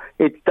 You know,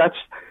 it's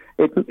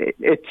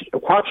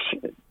what's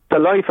the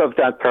life of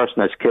that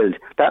person has killed.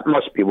 That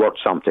must be worth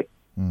something.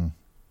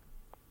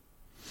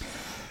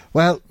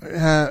 Well,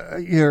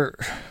 your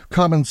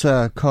comments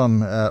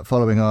come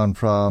following on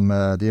from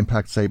the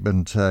impact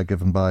statement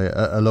given by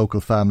a local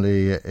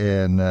family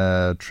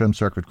in Trim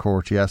Circuit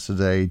Court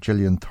yesterday.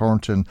 Gillian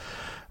Thornton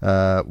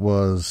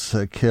was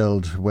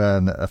killed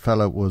when a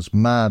fellow was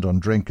mad on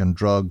drink and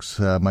drugs,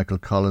 Michael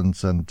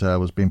Collins, and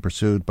was being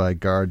pursued by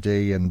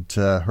Gardaí. And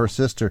her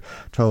sister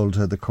told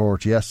the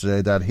court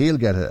yesterday that he'll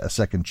get a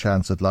second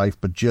chance at life,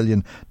 but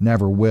Gillian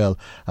never will.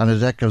 And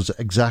it echoes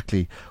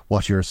exactly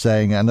what you're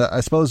saying. And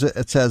I suppose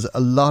it says a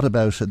lot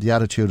about the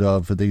attitude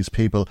of these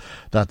people,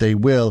 that they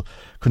will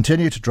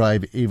continue to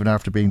drive even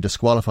after being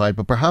disqualified.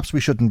 But perhaps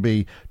we shouldn't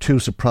be too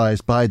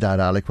surprised by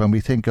that, Alec, when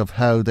we think of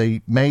how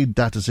they made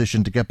that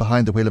decision to get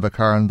behind the wheel of a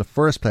car in the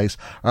first place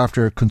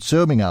after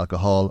consuming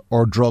alcohol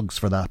or drugs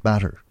for that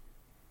matter.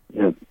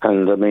 Yeah,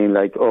 and I mean,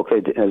 like, okay,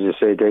 as you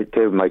say,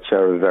 they might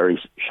serve a very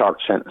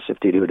short sentence if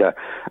they do that.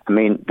 I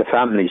mean, the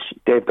families,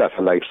 they've got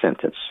a life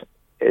sentence.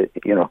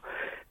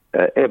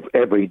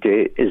 Every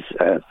day is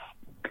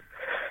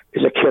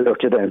a killer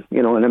to them,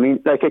 you know. And I mean,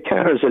 like, a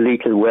car is a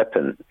lethal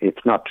weapon.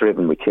 It's not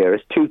driven with care.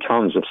 It's 2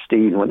 tons of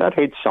steel. When that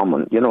hits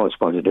someone, you know, it's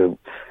going to do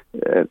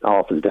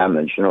awful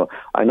damage. You know,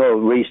 I know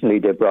recently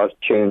they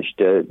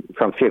changed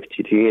from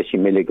 50 to 80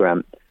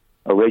 milligram.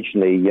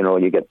 Originally, you know,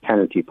 you get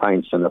penalty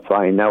points and a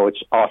fine. Now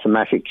it's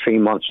automatic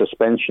 3-month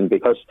suspension,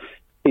 because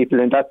people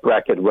in that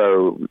bracket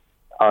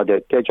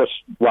they just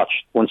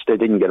watched. Once they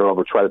didn't get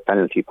over 12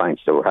 penalty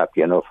points, they were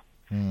happy enough.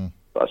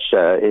 But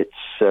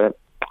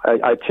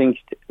I think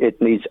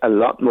it needs a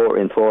lot more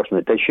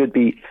enforcement. There should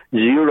be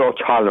zero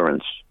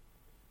tolerance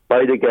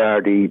by the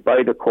Gardaí,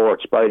 by the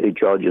courts, by the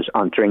judges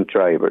on drink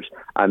drivers.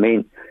 I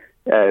mean,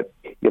 how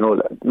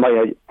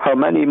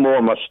many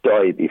more must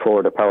die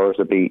before the powers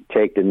that be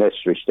take the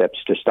necessary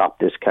steps to stop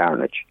this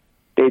carnage?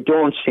 They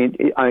don't seem.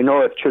 I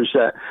know if there's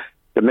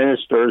the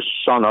minister's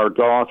son or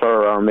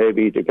daughter, or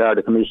maybe the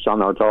Garda Commissioner's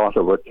son or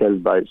daughter were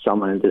killed by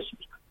someone in this,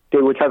 they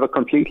would have a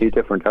completely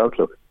different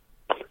outlook.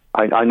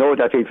 I know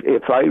that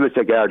if I was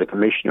a Garda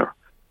Commissioner,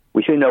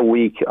 within a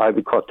week I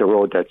would cut the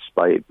road deaths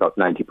by about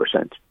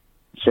 90%.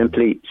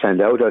 Simply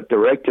send out a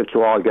directive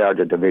to all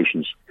Garda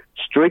divisions,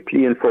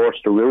 strictly enforce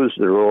the rules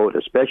of the road,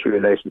 especially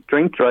related to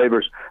drink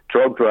drivers,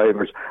 drug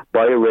drivers,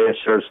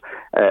 bi-racers,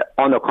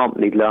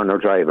 unaccompanied learner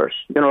drivers.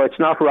 You know, it's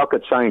not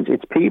rocket science.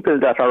 It's people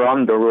that are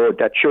on the road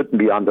that shouldn't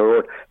be on the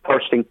road.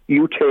 First thing,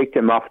 you take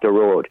them off the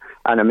road.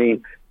 And I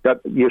mean, that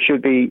you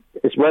should be,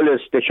 as well as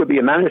there should be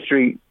a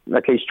mandatory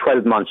at least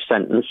 12-month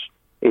sentence.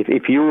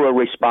 If you were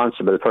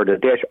responsible for the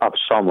death of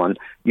someone,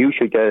 you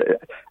should get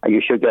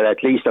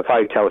at least a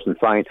 5,000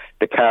 fine.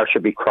 The car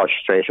should be crushed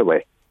straight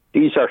away.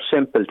 These are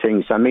simple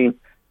things. I mean,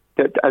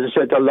 as I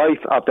said, the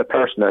life of the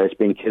person that has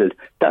been killed,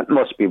 that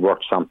must be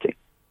worth something.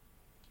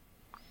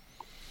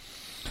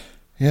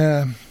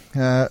 Yeah,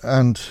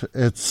 and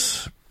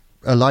it's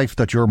a life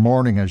that you're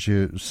mourning, as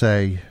you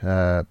say,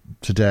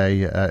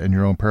 today in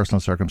your own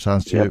personal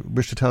circumstance. Do you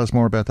wish to tell us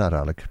more about that,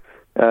 Alec?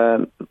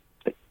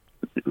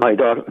 My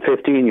daughter,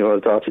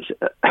 15-year-old daughter,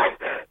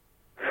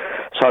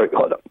 sorry,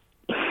 hold on.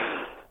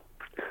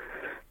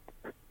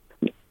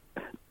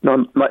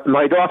 No,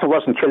 my daughter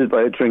wasn't killed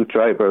by a drink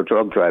driver or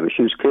drug driver.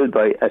 She was killed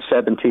by a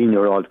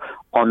 17-year-old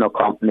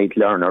unaccompanied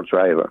learner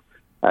driver.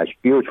 She's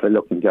a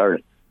beautiful-looking girl.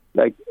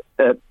 Like,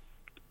 the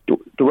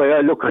way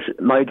I look at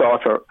my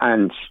daughter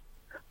and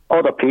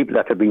other people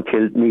that have been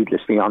killed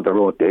needlessly on the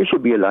road, they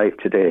should be alive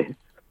today.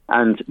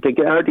 And the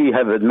Gardaí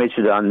have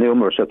admitted on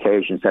numerous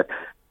occasions that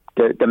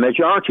the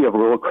majority of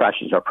road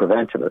crashes are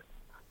preventable.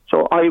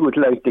 So I would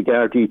like the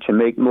Gardaí to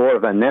make more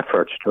of an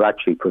effort to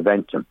actually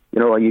prevent them. You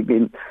know, you've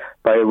been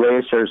by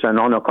racers and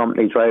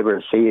unaccompanied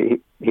drivers here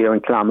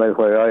in Clonmel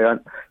where I am.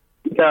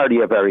 The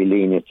Gardaí are very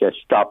lenient. Just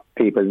stop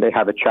people. They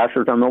have a chat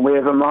with them and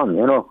wave them on,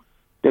 you know.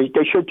 They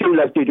should do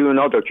like they do in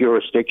other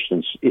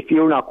jurisdictions. If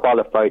you're not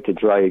qualified to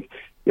drive,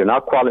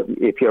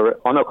 if you're an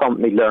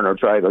unaccompanied learner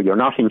driver, you're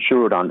not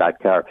insured on that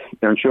car.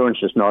 Your insurance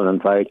is null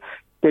and void.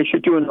 they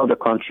should do in other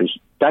countries.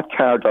 That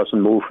car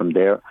doesn't move from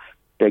there.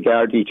 The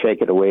Gardaí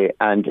take it away,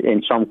 and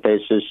in some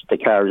cases the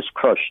car is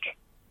crushed.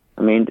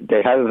 I mean,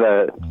 they have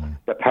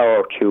the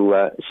power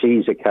to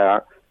seize a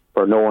car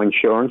for no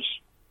insurance,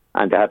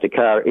 and they have the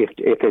car, if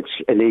it's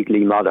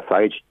illegally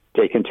modified,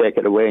 they can take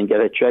it away and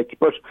get it checked.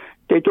 But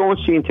they don't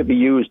seem to be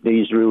used,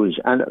 these rules.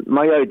 And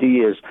my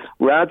idea is,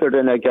 rather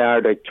than a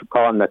Garda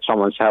calling at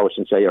someone's house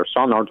and say, your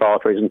son or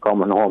daughter isn't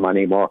coming home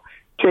anymore,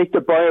 take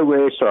the bio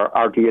racer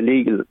or the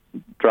illegal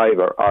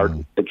driver or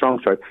the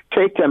drunk driver,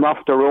 take them off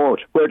the road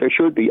where they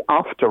should be,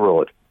 off the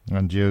road.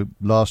 And you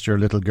lost your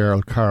little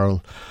girl,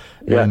 Carol,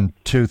 in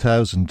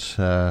 2000.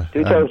 2000,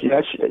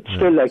 yes. It's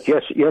still like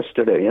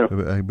yesterday, you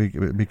know.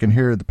 We can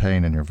hear the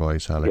pain in your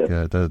voice, Alec.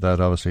 Yeah. That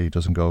obviously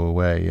doesn't go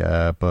away.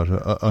 But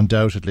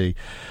undoubtedly,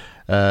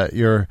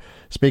 you're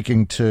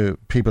speaking to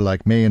people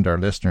like me and our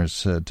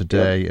listeners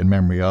today in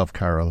memory of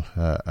Carol.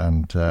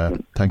 And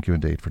thank you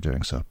indeed for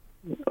doing so.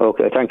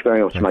 Okay, thank you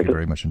very much, Michael. Thank you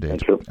very much indeed.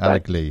 Thank you.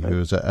 Alec Lee,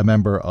 who is a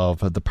member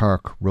of the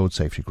Park Road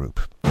Safety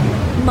Group.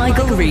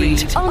 Michael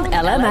Reid on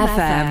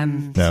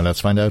LMFM. Now let's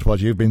find out what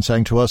you've been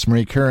saying to us.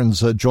 Marie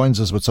Kearns joins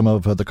us with some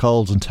of the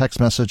calls and text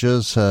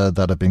messages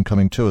that have been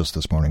coming to us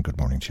this morning. Good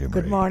morning to you,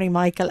 Marie. Good morning,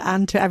 Michael,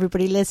 and to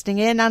everybody listening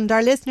in. And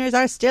our listeners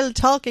are still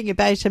talking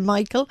about him,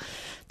 Michael.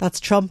 That's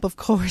Trump, of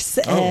course,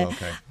 okay.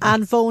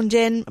 and phoned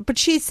in. But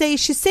she says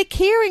she's sick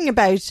hearing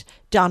about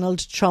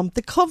Donald Trump.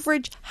 The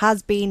coverage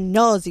has been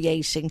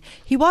nauseating.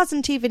 He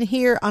wasn't even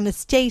here on a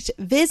state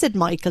visit,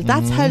 Michael.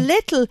 That's how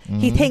little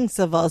he thinks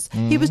of us.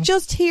 He was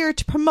just here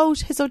to promote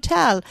his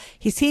hotel.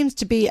 He seems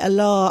to be a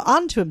law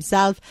unto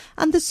himself,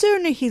 and the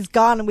sooner he's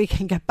gone and we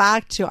can get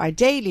back to our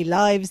daily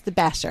lives, the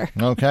better.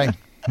 Okay.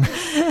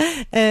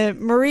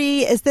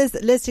 Marie, is this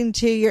listening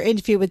to your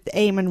interview with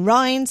Eamon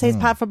Ryan? Says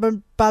Pat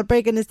from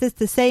Balbriggan, is this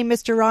the same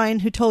Mr. Ryan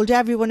who told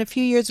everyone a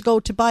few years ago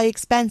to buy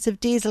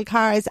expensive diesel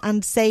cars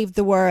and save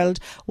the world,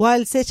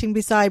 while sitting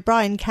beside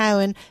Brian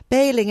Cowen,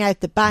 bailing out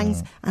the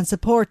banks and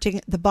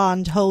supporting the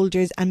bond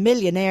holders and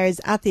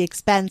millionaires at the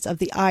expense of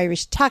the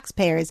Irish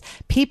taxpayers?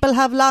 People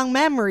have long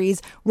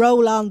memories.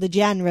 Roll on the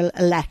general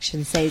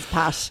election, says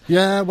Pat.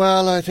 Yeah,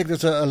 well, I think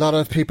there's a lot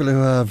of people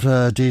who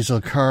have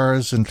diesel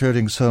cars,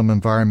 including some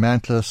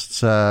environmentalists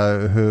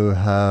who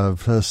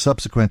have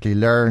subsequently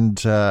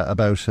learned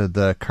about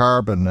the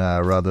carbon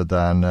rather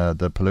than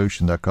the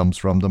pollution that comes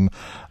from them,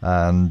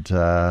 and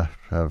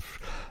have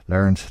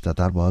learned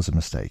that was a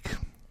mistake.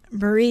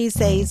 Marie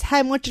says,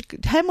 how much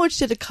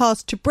did it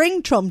cost to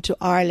bring Trump to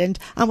Ireland?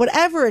 And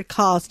whatever it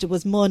cost, it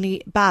was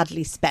money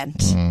badly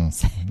spent.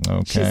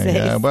 Okay,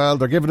 yeah, well,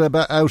 they're giving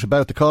out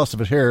about the cost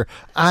of it here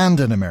and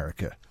in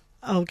America.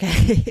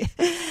 Okay.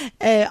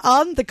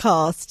 On the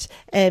cost,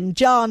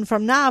 John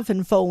from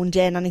Navan phoned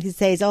in and he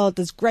says,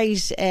 there's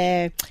great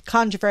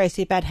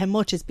controversy about how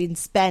much has been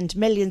spent,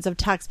 millions of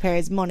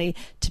taxpayers' money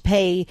to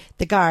pay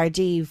the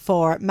Gardaí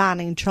for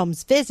manning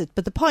Trump's visit.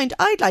 But the point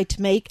I'd like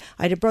to make,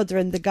 I had a brother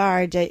in the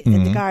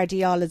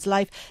Gardaí all his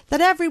life,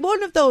 that every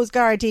one of those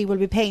Gardaí will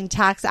be paying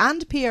tax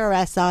and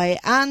PRSI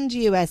and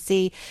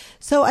USC.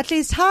 So at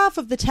least half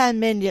of the 10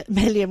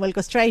 million will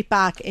go straight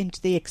back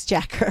into the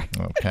exchequer.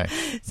 Okay.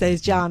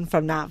 Says John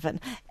from Navan.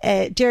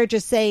 Deirdre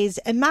says,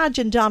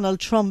 imagine Donald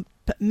Trump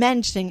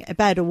mentioning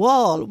about a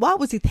wall. What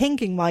was he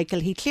thinking, Michael?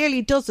 He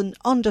clearly doesn't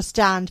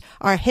understand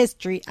our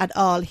history at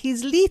all.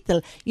 He's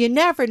lethal. You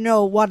never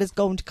know what is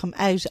going to come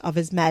out of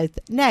his mouth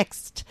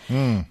next.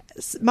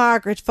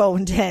 Margaret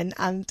phoned in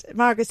and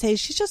Margaret says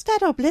she's just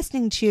fed up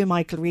listening to you,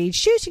 Michael Reid,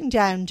 shooting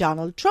down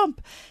Donald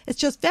Trump. It's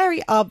just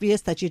very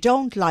obvious that you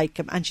don't like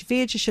him and she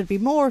feels you should be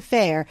more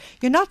fair.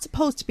 You're not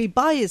supposed to be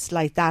biased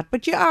like that,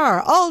 but you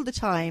are all the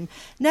time.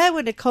 Now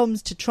when it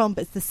comes to Trump,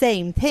 it's the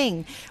same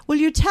thing. Will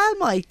you tell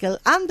Michael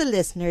and the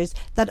listeners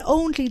that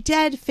only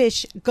dead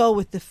fish go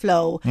with the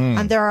flow,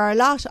 and there are a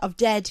lot of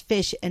dead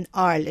fish in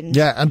Ireland?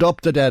 Yeah, and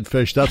up the dead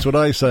fish, that's what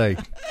I say.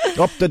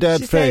 Up the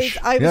dead fish.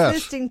 Says, I was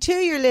listening to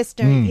your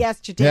listener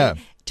yesterday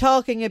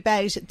talking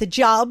about the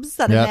jobs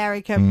that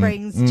America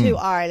brings to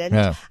Ireland,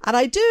 and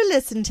I do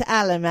listen to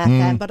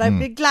LMFM, but I'd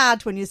be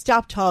glad when you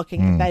stop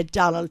talking about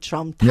Donald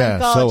Trump.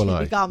 Thank God so he'll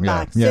be gone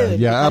back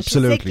soon.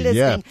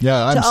 Absolutely. I'm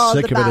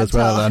sick of it as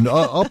well. And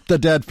up the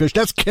dead fish.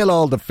 Let's kill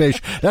all the fish.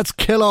 Let's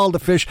kill all the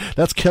fish.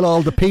 Let's kill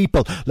all the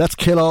people. Let's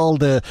kill all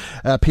the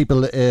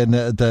people in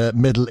the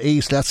Middle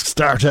East. Let's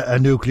start a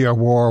nuclear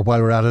war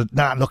while we're at it.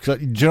 Nah, look, do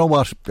you know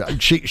what?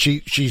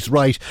 She's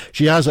right.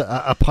 She has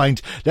a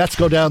pint. Let's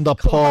go down the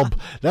pub.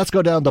 Let's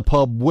go down the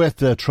pub with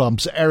the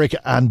Trumps, Eric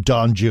and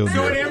Don Jr.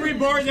 So at every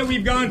bar that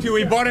we've gone to,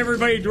 we bought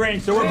everybody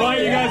drinks. So we're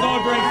buying you guys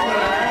all drinks.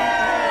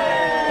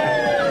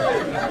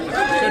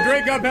 So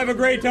drink up, have a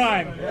great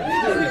time.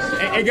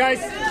 Hey guys,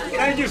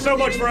 thank you so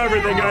much for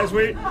everything, guys.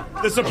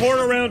 The support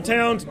around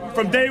town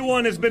from day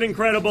one has been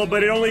incredible,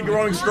 but it only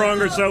growing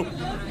stronger. So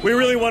we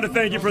really want to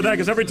thank you for that,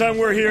 because every time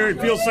we're here,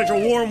 it feels such a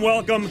warm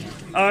welcome.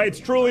 It's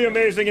truly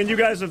amazing, and you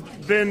guys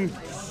have been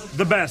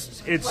the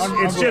best. It's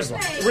just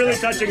really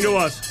touching to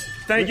us.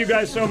 Thank you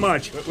guys so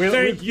much.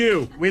 Thank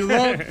you. We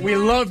love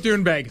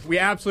Doonbeg. We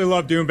absolutely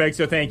love Doonbeg,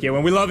 so thank you.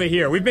 And we love it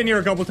here. We've been here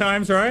a couple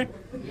times, right?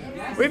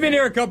 We've been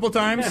here a couple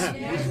times.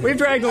 We've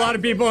dragged a lot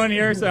of people in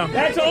here, so.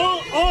 That's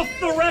all off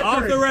the record.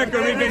 Off the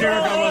record, we've been here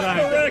a couple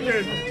times. Off the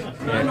record.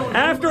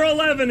 After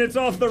 11, it's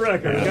off the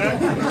record,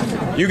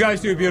 okay? You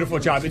guys do a beautiful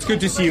job. It's good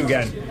to see you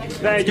again.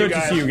 Thank you, Good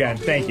to see you again.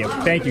 Thank you.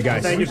 Thank you,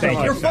 guys. Thank you so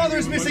much. Your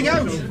father's missing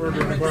out.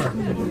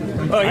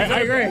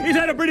 I agree. He's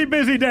had a pretty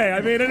busy day. I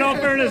mean, in all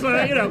fairness,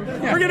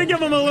 we're going to give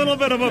him a little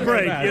bit of a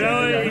break.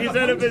 He's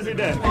had a busy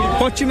day.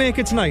 What do you make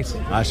it tonight?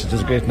 Actually, it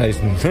was a great night.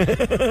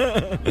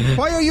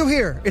 Why are you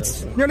here?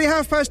 It's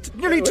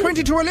nearly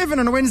 20 to 11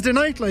 on a Wednesday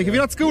night. Like, have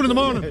you got school in the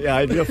morning? Yeah,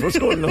 I'd be up for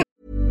school now.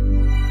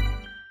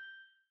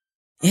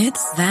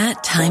 It's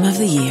that time of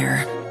the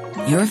year.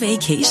 Your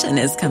vacation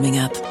is coming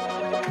up.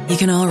 You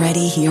can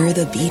already hear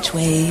the beach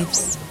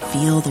waves,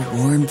 feel the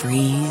warm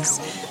breeze,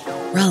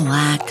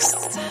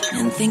 relax,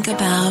 and think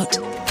about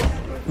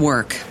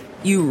work.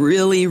 You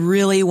really,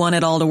 really want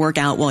it all to work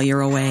out while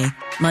you're away.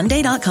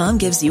 Monday.com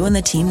gives you and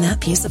the team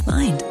that peace of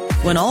mind.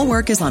 When all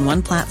work is on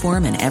one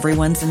platform and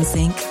everyone's in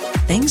sync,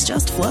 things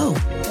just flow.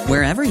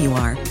 Wherever you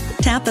are,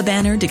 tap the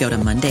banner to go to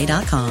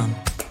Monday.com.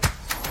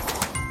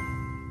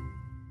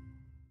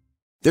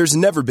 There's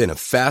never been a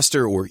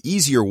faster or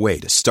easier way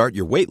to start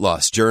your weight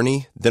loss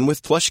journey than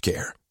with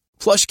PlushCare.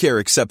 PlushCare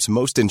accepts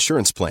most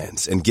insurance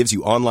plans and gives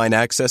you online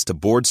access to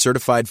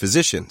board-certified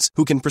physicians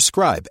who can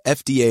prescribe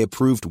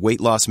FDA-approved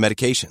weight loss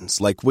medications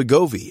like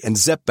Wegovy and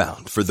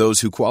Zepbound for those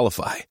who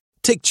qualify.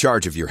 Take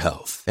charge of your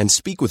health and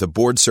speak with a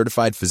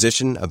board-certified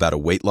physician about a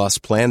weight loss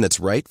plan that's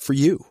right for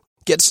you.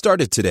 Get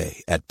started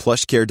today at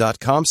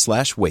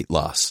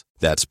plushcare.com/weight-loss.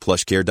 That's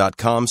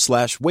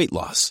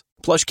plushcare.com/weight-loss.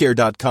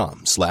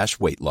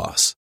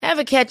 plushcare.com/weight-loss.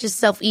 Ever catch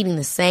yourself eating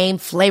the same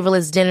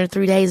flavorless dinner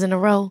 3 days in a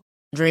row?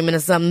 Dreaming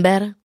of something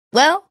better?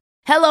 Well,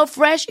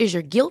 HelloFresh is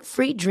your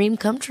guilt-free dream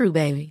come true,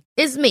 baby.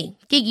 It's me,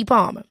 Keke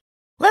Palmer.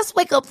 Let's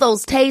wake up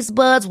those taste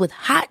buds with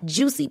hot,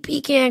 juicy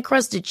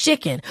pecan-crusted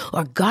chicken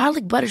or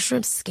garlic butter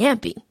shrimp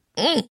scampi.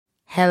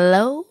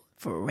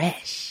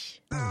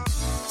 HelloFresh.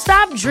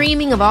 Stop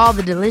dreaming of all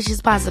the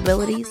delicious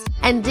possibilities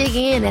and dig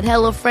in at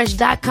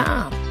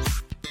HelloFresh.com.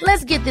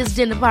 Let's get this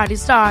dinner party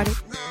started.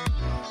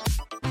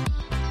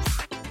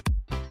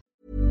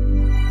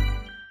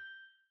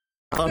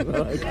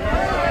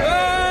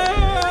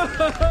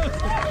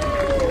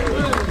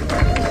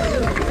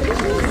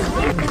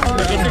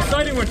 It's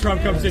exciting when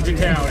Trump comes into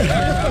town.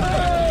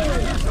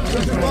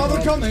 While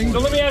they're coming. So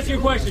let me ask you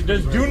a question.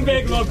 Does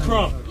Doonbeg love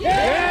Trump?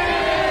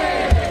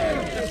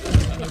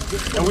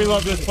 And we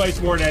love this place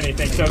more than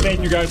anything. So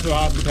thank you guys for the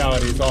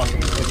hospitality. It's awesome.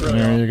 It's really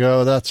there awesome. you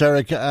go. That's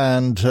Eric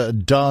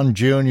and Don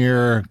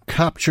Jr.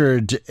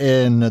 captured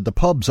in the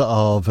pubs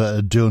of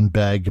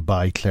Doonbeg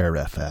by Clare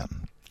FM.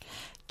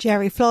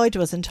 Jerry Floyd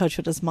was in touch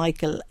with us,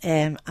 Michael,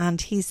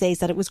 and he says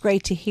that it was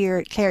great to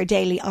hear Claire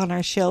Daly on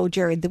our show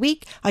during the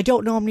week. I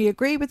don't normally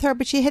agree with her,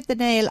 but she hit the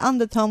nail on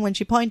the thumb when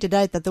she pointed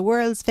out that the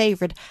world's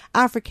favourite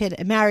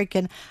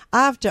African-American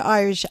after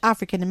Irish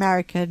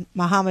African-American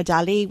Muhammad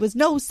Ali was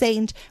no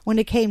saint when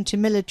it came to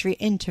military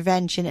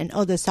intervention in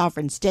other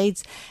sovereign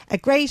states. A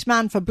great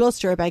man for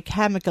bluster about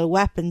chemical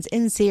weapons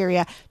in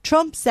Syria.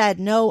 Trump said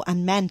no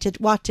and meant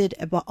it. What did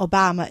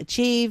Obama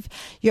achieve?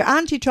 Your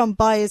anti-Trump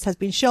bias has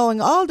been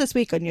showing all this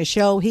week on your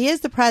show. He is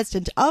the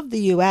president of the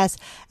US,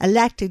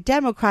 elected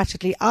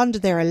democratically under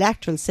their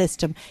electoral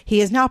system. He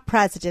is not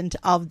president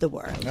of the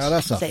world. No,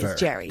 that's not says fair.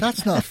 Jerry.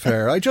 That's not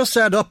fair. I just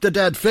said up the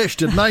dead fish,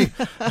 didn't I?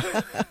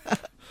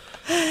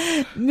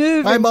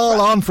 I'm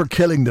all on for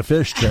killing the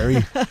fish,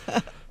 Jerry.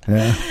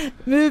 Yeah.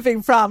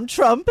 Moving from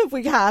Trump, if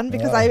we can,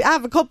 because I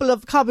have a couple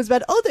of comments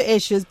about other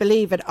issues,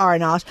 believe it or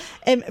not.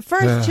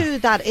 First to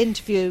that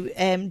interview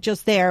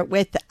just there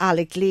with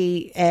Alec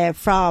Lee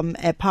from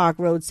Park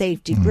Road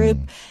Safety Group.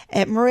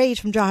 Mairead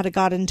from Drogheda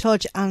got in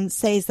touch and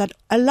says that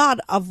a lot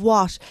of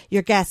what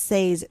your guest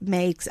says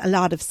makes a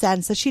lot of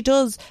sense. That she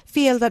does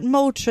feel that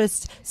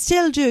motorists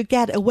still do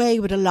get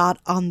away with a lot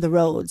on the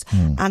roads.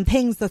 And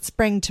things that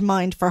spring to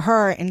mind for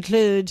her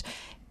include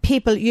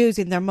people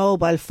using their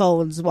mobile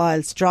phones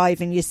whilst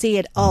driving. You see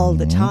it all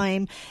the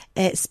time.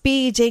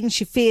 Speeding,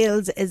 she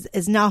feels,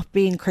 is not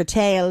being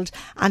curtailed.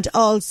 And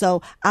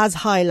also, as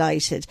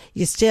highlighted,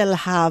 you still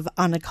have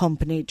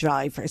unaccompanied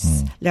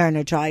drivers,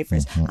 learner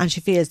drivers. And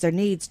she feels there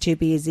needs to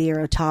be a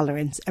zero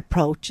tolerance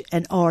approach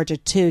in order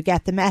to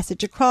get the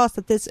message across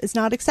that this is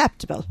not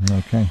acceptable.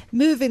 Okay.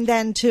 Moving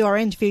then to our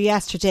interview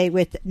yesterday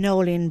with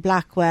Noeline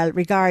Blackwell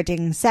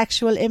regarding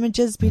sexual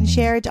images being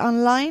shared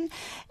online.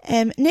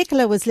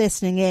 Nicola was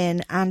listening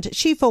in and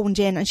she phoned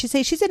in and she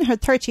says she's in her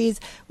 30s,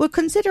 would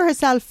consider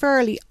herself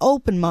fairly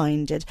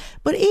open-minded,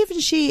 but even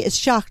she is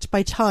shocked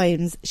by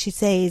times, she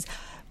says,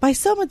 by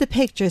some of the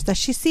pictures that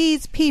she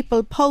sees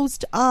people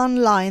post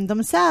online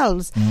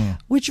themselves,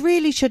 which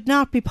really should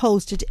not be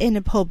posted in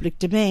a public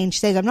domain. She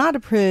says, I'm not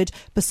a prude,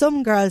 but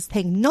some girls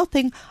think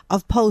nothing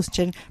of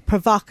posting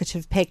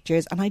provocative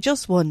pictures, and I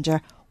just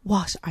wonder,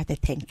 what are they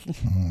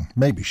thinking?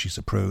 Maybe she's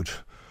a prude.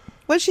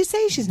 Well, she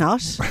says she's not.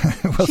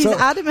 She's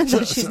adamant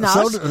that she's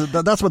not.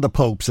 That's what the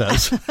Pope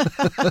says.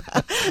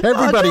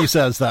 Everybody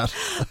says that.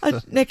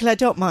 Nicola,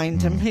 don't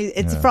mind him.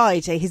 It's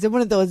Friday. He's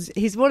one of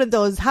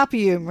those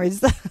happy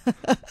humours.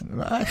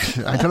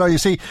 I don't know. You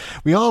see,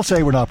 we all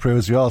say we're not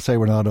prudes. We all say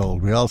we're not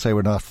old. We all say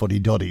we're not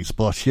fuddy-duddies.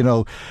 But, you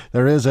know,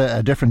 there is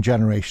a different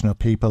generation of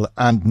people,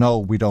 and no,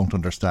 we don't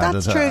understand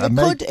it. That's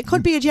true. It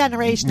could be a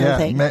generational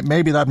thing.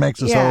 Maybe that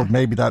makes us old.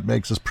 Maybe that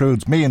makes us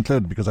prudes. Me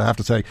included, because I have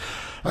to say,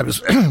 I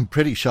was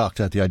pretty shocked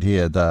at the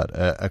idea that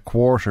a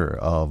quarter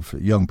of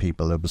young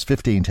people, it was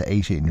 15 to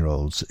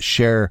 18-year-olds,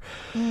 share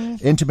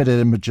intimate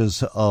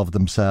images of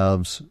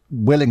themselves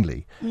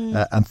willingly.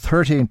 And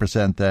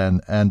 13%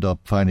 then end up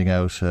finding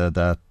out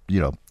that, you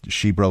know,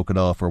 she broke it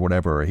off or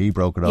whatever, or he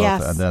broke it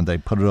off, and then they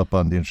put it up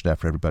on the internet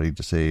for everybody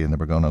to see, and they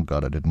were going, oh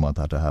God, I didn't want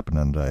that to happen,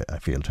 and I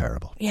feel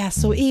terrible. Yeah,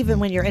 so even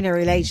when you're in a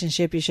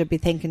relationship, you should be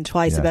thinking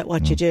twice about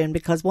what you're doing,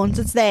 because once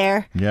it's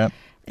there,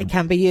 it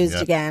can be used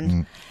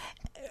again.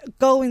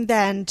 Going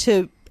then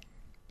to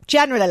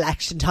general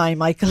election time,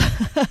 Michael.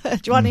 Do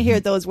you want to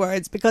hear those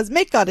words? Because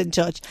Mick got in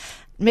touch.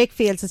 Mick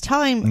feels it's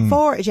time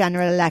for a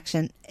general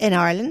election in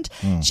Ireland.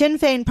 Sinn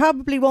Féin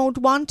probably won't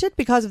want it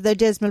because of their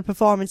dismal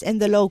performance in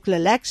the local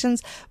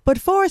elections, but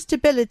for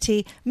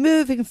stability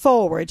moving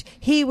forward,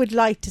 he would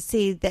like to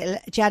see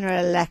the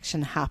general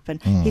election happen.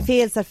 He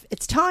feels that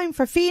it's time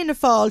for Fianna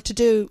Fáil to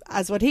do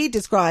as what he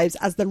describes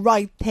as the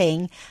right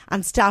thing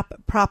and stop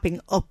propping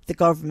up the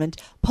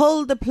government.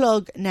 Pull the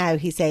plug now,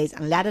 he says,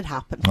 and let it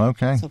happen.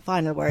 Okay. So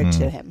final word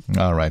to him.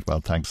 All right.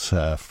 Well, thanks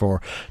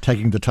for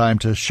taking the time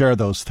to share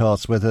those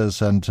thoughts with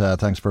us, and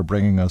thanks for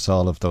bringing us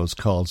all of those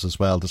calls as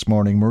well this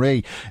morning.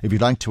 Marie, if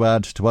you'd like to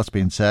add to what's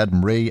been said,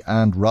 Marie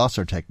and Ross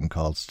are taking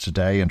calls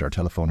today, and our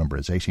telephone number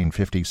is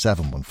 1850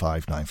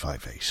 715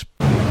 958.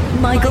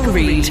 Michael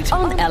Reid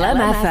on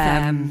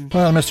LMFM.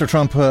 Well, Mr.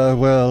 Trump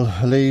will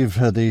leave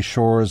the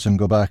shores and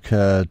go back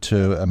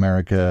to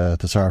America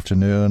this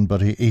afternoon, but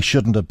he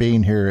shouldn't have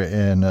been here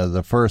in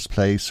the first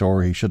place,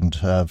 or he shouldn't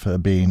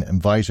have been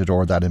invited,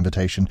 or that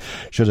invitation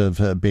should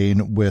have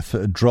been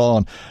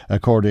withdrawn,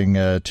 according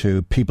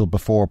to People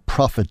Before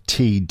Profit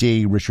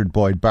TD, Richard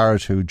Boyd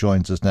Barrett, who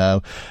joins us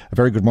now. A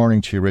very good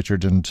morning to you,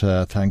 Richard, and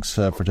thanks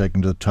for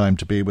taking the time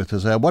to be with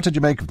us. What did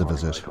you make of the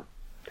visit?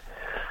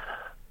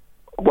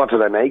 What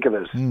did I make of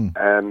it?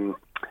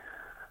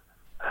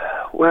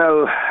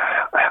 Well,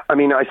 I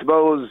mean, I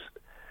suppose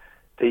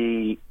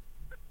the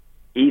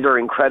either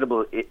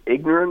incredible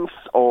ignorance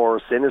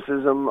or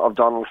cynicism of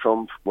Donald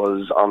Trump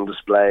was on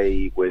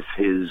display with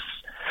his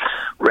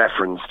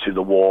reference to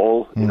the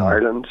wall in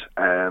Ireland.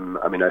 I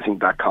mean, I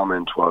think that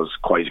comment was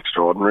quite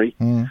extraordinary.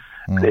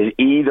 It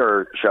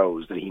either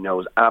shows that he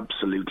knows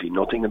absolutely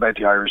nothing about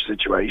the Irish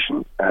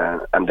situation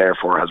and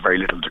therefore has very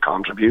little to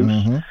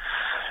contribute,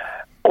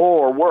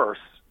 or worse,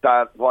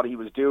 that what he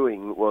was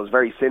doing was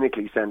very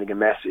cynically sending a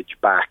message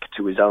back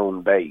to his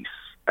own base,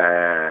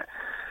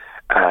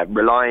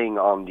 relying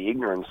on the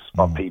ignorance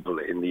of people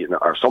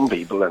or some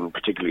people, and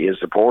particularly his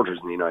supporters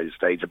in the United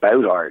States,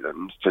 about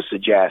Ireland, to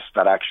suggest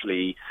that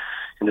actually,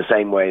 in the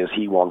same way as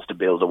he wants to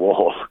build a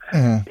wall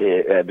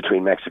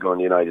between Mexico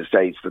and the United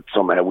States, that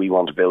somehow we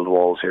want to build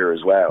walls here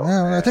as well.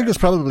 Well, I think it's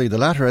probably the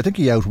latter. I think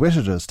he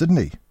outwitted us, didn't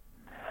he?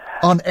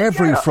 On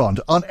every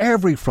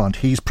front,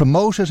 he's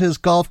promoted his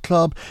golf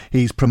club,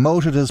 he's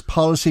promoted his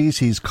policies,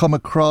 he's come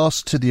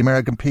across to the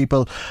American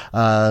people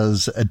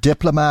as a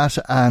diplomat,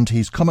 and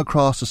he's come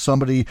across as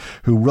somebody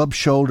who rubs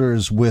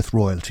shoulders with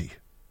royalty.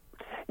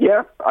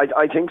 Yeah,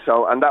 I think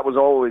so, and that was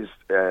always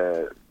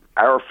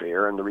our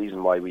fear, and the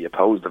reason why we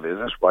opposed the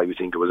visit, why we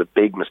think it was a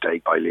big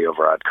mistake by Leo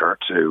Varadkar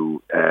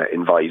to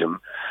invite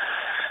him.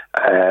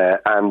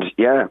 And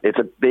yeah, it's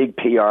a big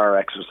PR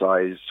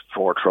exercise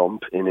for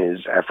Trump in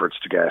his efforts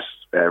to get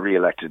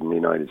re-elected in the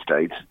United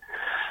States.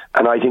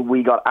 And I think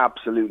we got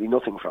absolutely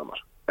nothing from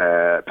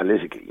it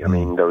politically. I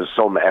mean, there was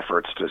some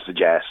efforts to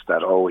suggest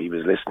that, he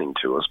was listening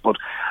to us. But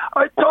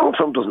Donald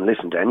Trump doesn't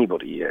listen to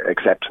anybody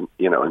except,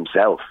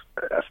 himself,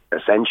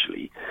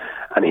 essentially,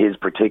 and his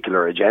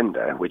particular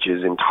agenda, which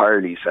is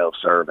entirely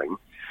self-serving.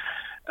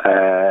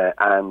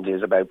 And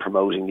is about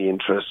promoting the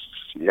interests,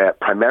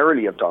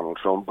 primarily of Donald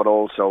Trump, but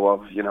also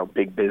of,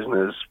 big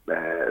business,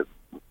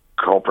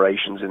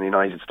 corporations in the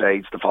United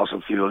States, the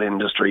fossil fuel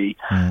industry,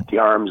 the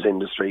arms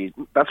industry.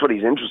 That's what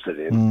he's interested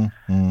in.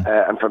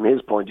 And from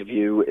his point of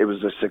view, it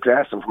was a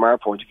success. And from our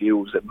point of view,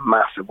 it was a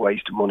massive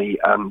waste of money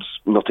and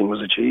nothing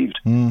was achieved.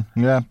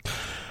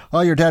 Oh,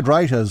 you're dead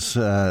right, as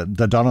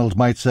the Donald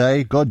might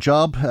say. Good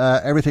job.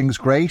 Everything's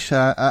great.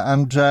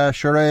 And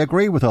sure, I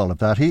agree with all of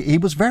that. He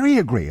was very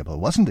agreeable,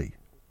 wasn't he?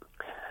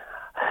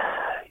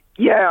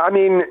 Yeah, I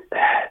mean,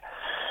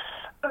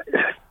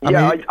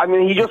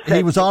 he just said,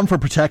 he was on for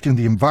protecting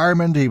the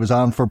environment. He was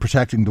on for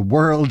protecting the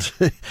world.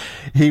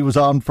 He was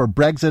on for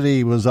Brexit.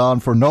 He was on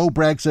for no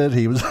Brexit.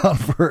 He was on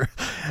for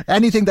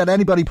anything that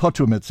anybody put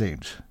to him, it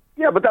seemed.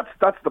 Yeah, but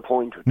that's the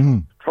point.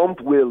 Trump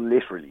will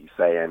literally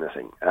say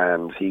anything,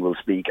 and he will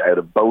speak out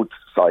of both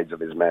sides of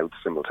his mouth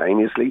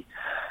simultaneously.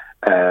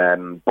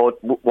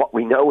 But what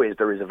we know is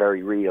there is a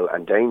very real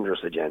and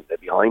dangerous agenda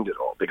behind it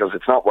all, because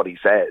it's not what he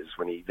says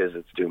when he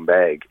visits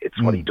Doonbeg,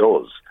 it's what he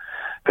does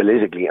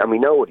politically, and we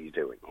know what he's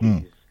doing.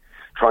 He's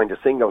trying to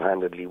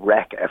single-handedly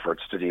wreck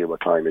efforts to deal with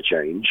climate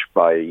change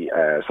by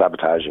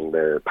sabotaging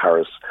the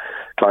Paris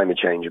Climate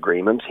Change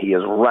Agreement. He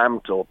has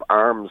ramped up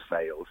arms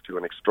sales to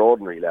an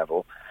extraordinary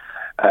level,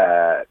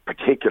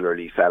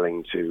 particularly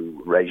selling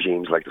to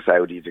regimes like the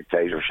Saudi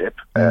dictatorship,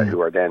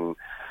 who are then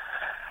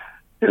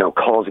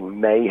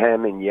causing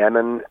mayhem in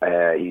Yemen.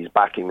 He's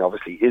backing,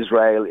 obviously,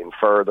 Israel in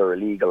further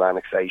illegal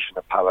annexation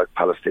of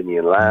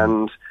Palestinian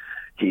land.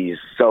 He's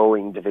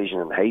sowing division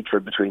and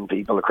hatred between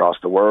people across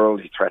the world.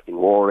 He's threatening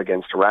war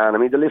against Iran. I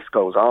mean, the list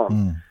goes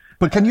on.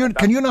 But can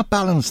you not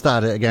balance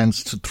that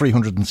against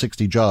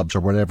 360 jobs or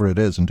whatever it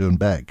is in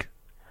Doonbeg?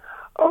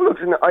 Oh, look,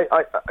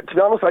 to be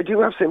honest, I do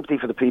have sympathy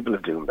for the people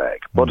of Doonbeg.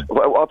 But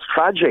what's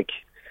tragic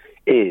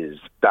is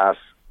that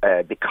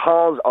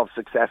because of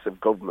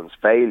successive governments'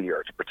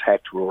 failure to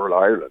protect rural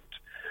Ireland,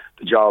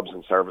 the jobs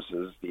and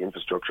services, the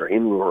infrastructure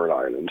in rural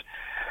Ireland,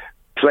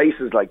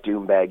 places like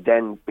Doonbeg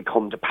then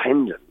become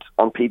dependent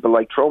on people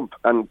like Trump.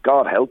 And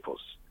God help us.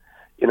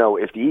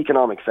 If the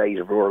economic fate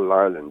of rural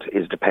Ireland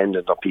is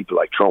dependent on people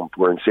like Trump,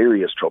 we're in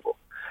serious trouble.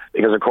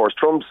 Because, of course,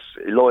 Trump's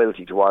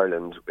loyalty to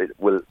Ireland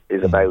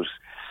is about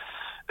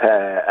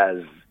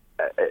as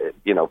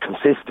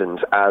consistent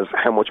as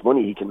how much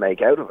money he can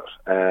make out of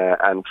it.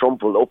 And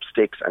Trump will up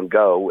sticks and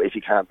go if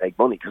he can't make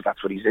money, because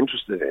that's what he's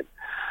interested in.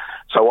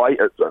 So I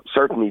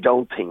certainly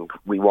don't think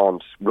we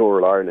want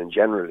rural Ireland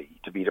generally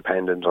to be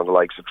dependent on the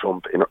likes of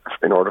Trump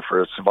in order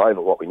for its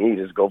survival. What we need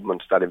is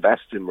governments that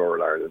invest in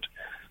rural Ireland.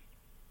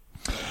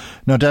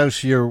 No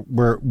doubt you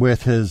were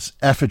with his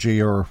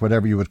effigy, or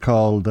whatever you would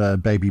call the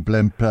baby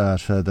blimp,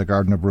 at the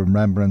Garden of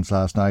Remembrance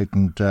last night,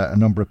 and a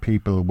number of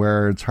people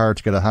where it's hard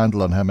to get a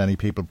handle on how many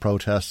people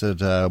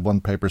protested.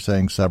 One paper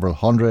saying several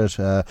hundred,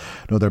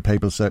 another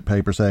paper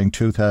saying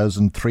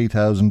 2,000,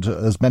 3,000,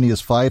 as many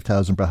as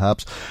 5,000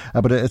 perhaps.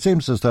 But it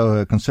seems as though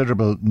a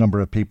considerable number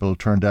of people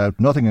turned out,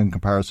 nothing in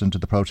comparison to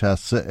the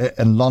protests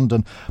in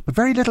London, but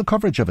very little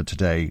coverage of it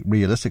today,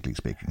 realistically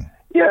speaking.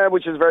 Yeah,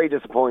 which is very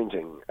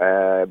disappointing.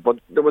 But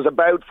there was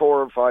about 4,000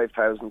 or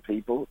 5,000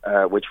 people,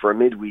 which for a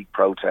midweek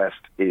protest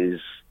is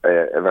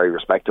a very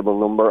respectable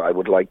number. I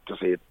would like to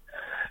see it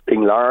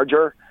being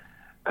larger.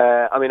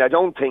 I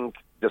don't think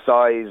the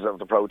size of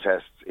the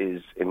protests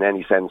is in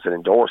any sense an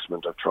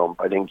endorsement of Trump.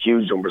 I think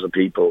huge numbers of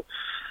people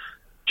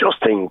just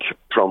think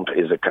Trump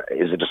is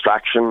a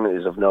distraction,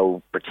 is of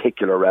no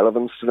particular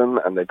relevance to them,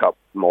 and they've got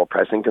more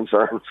pressing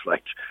concerns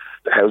like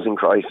the housing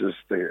crisis,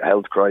 the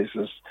health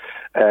crisis,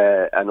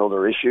 and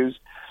other issues.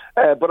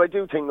 But I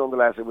do think,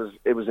 nonetheless, it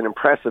was an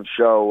impressive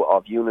show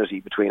of unity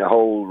between a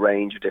whole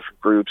range of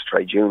different groups: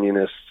 trade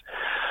unionists,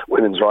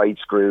 women's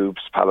rights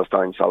groups,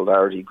 Palestine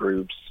solidarity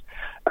groups,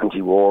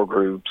 anti-war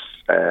groups,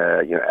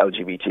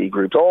 LGBT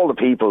groups, all the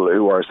people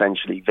who are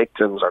essentially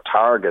victims or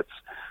targets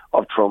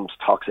of Trump's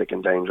toxic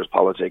and dangerous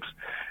politics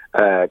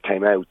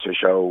came out to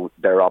show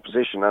their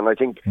opposition. And I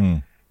think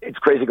it's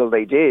critical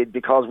they did,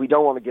 because we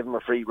don't want to give them a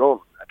free run.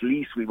 At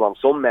least we want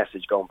some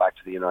message going back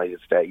to the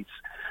United States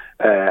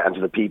and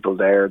to the people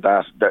there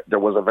that there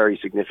was a very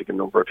significant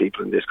number of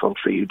people in this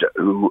country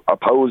who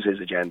oppose his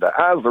agenda,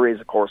 as there is,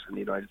 of course, in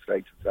the United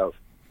States itself.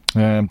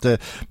 The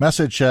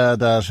message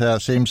that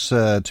seems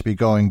to be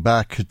going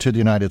back to the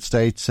United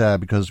States,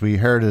 because we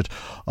heard it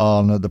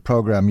on the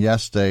programme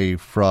yesterday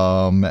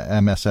from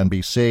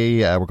MSNBC.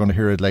 We're going to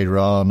hear it later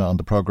on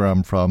the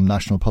programme from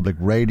National Public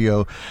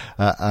Radio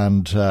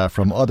and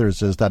from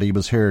others, is that he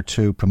was here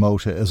to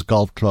promote his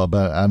golf club.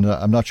 And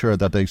I'm not sure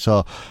that they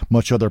saw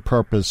much other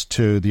purpose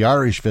to the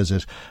Irish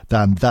visit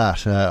than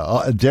that.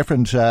 A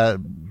different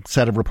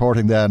set of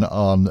reporting then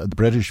on the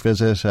British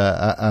visit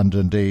and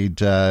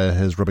indeed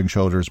his rubbing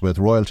shoulders with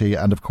royalty,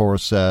 and of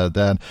course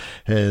then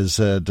his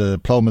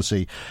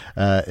diplomacy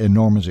in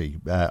Normandy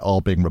all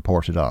being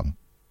reported on.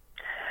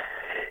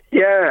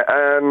 Yeah,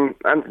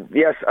 and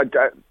yes,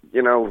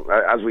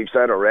 as we've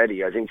said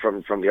already, I think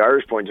from the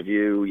Irish point of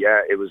view,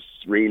 it was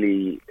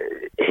really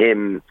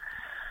him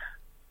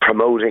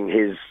promoting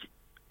his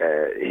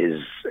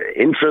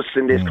interest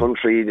in this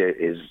country,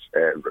 his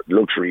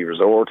luxury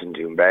resort in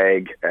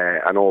Doonbeg,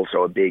 and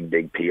also a big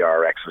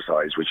PR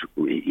exercise, which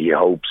he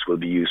hopes will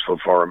be useful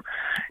for him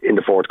in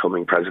the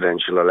forthcoming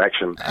presidential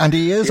election. And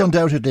he is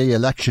undoubtedly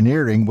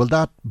electioneering. Will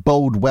that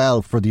bode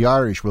well for the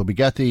Irish? Will we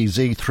get the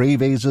Z3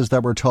 visas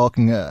that we're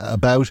talking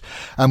about?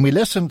 And we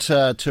listened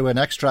to an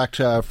extract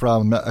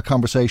from a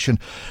conversation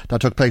that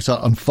took place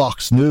on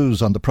Fox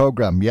News on the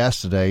programme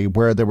yesterday,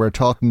 where they were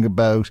talking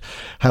about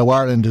how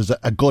Ireland is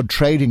a good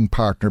trading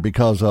partner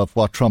because of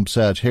what Trump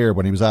said here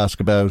when he was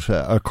asked about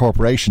a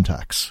corporation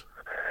tax.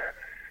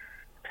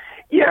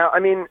 Yeah, I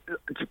mean,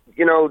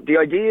 the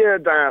idea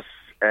that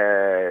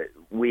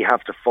we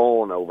have to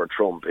fawn over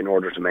Trump in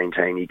order to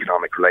maintain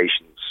economic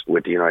relations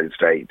with the United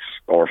States,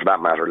 or for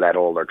that matter, let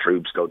all their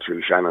troops go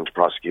through Shannon to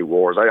prosecute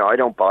wars, I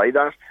don't buy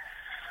that.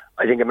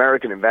 I think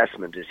American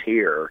investment is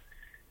here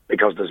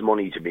because there's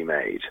money to be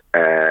made,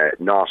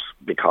 not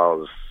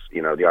because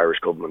the Irish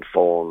government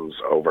fawns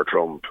over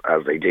Trump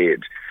as they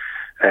did.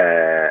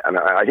 And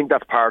I think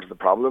that's part of the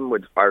problem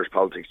with Irish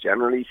politics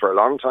generally for a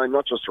long time,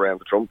 not just around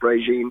the Trump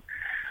regime,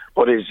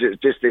 but it's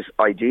just this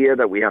idea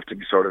that we have to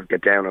sort of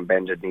get down on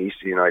bended knees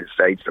to the United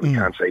States, that we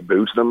can't say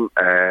boo to them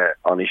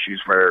on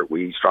issues where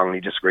we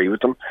strongly disagree with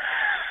them,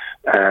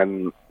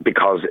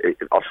 because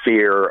of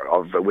fear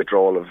of the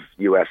withdrawal of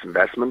US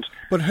investment.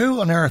 But who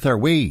on earth are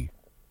we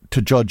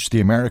to judge the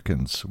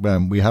Americans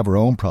when we have our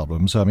own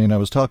problems? I mean, I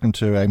was talking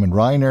to Eamon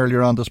Ryan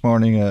earlier on this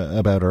morning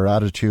about our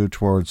attitude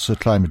towards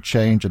climate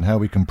change and how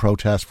we can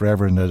protest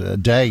forever and a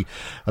day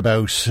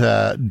about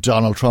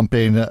Donald Trump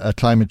being a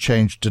climate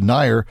change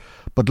denier.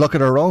 But look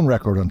at our own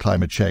record on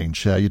climate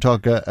change. You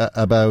talk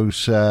about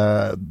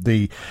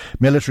the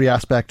military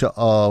aspect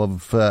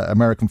of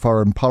American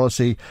foreign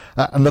policy,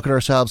 and look at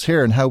ourselves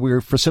here and how we're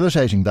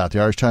facilitating that.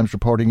 The Irish Times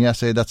reporting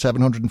yesterday that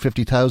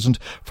 750,000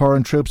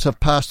 foreign troops have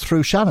passed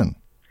through Shannon.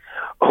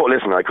 Oh,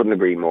 listen, I couldn't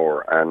agree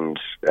more. And,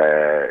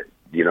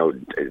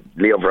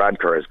 Leo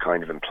Varadkar has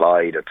kind of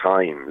implied at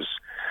times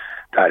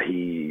that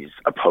he's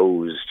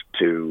opposed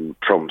to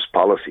Trump's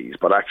policies,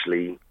 but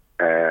actually,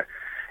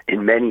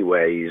 in many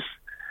ways,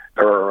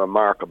 there are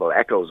remarkable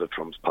echoes of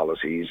Trump's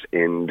policies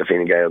in the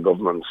Fine Gael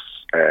government's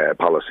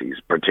policies,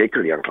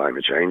 particularly on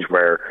climate change,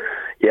 where,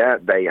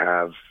 they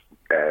have,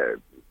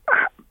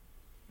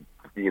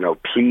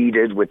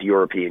 pleaded with the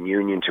European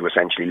Union to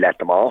essentially let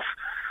them off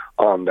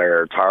on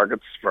their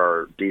targets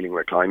for dealing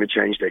with climate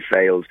change. They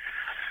failed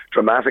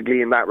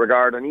dramatically in that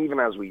regard, and even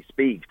as we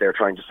speak, they're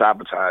trying to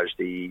sabotage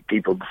the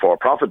People Before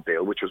Profit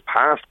bill, which was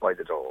passed by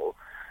the Dáil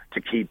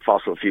to keep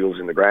fossil fuels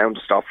in the ground,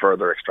 to stop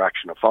further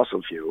extraction of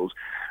fossil fuels.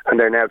 And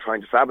they're now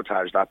trying to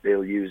sabotage that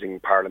bill using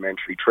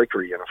parliamentary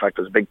trickery. And in fact,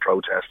 there's a big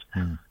protest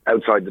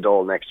outside the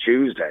Dáil next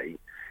Tuesday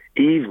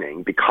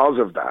evening because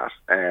of that.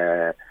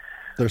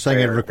 They're saying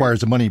it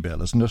requires a money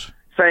bill, isn't it?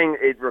 Saying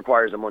it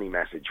requires a money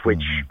message,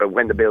 which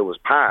when the bill was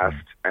passed,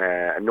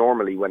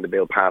 normally when the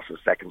bill passes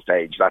second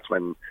stage, that's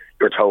when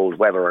you're told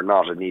whether or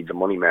not it needs a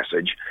money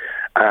message.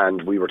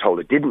 And we were told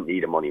it didn't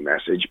need a money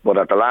message. But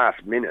at the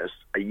last minute,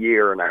 a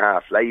year and a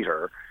half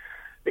later,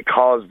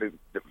 because the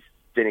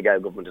Fine Gael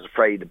government is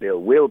afraid the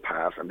bill will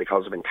pass, and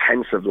because of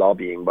intensive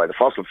lobbying by the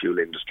fossil fuel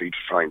industry to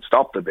try and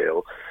stop the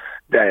bill,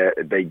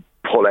 they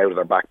pull out of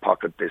their back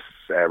pocket this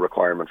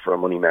requirement for a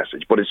money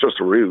message. But it's just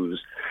a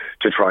ruse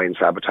to try and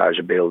sabotage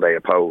a bill they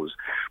oppose.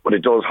 But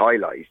it does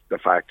highlight the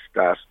fact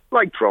that,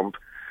 like Trump,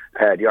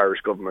 the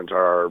Irish government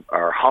are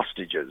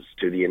hostages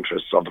to the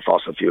interests of the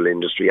fossil fuel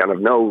industry and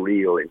have no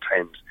real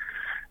intent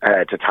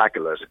to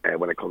tackle it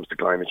when it comes to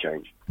climate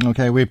change.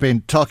 OK, we've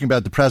been talking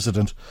about the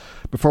President.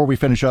 Before we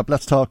finish up,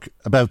 let's talk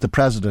about the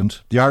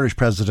President, the Irish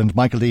President,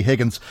 Michael D.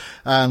 Higgins,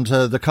 and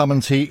the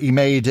comments he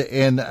made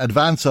in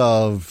advance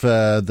of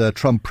the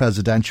Trump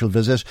presidential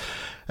visit.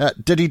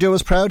 Did he do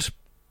us proud?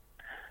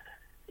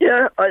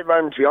 Yeah,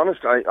 and to be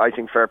honest, I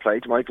think fair play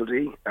to Michael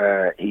D.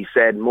 He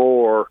said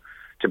more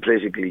to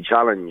politically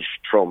challenge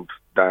Trump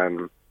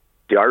than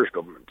the Irish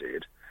government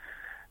did.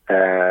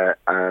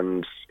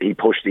 And he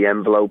pushed the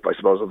envelope, I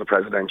suppose, of the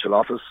presidential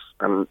office.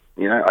 And,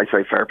 I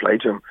say fair play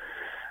to him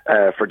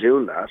for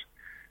doing that.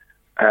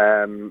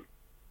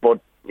 But,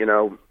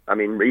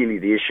 really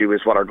the issue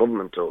is what our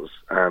government does.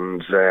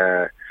 And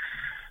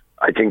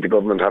I think the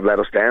government have let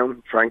us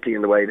down, frankly,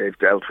 in the way they've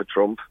dealt with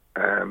Trump.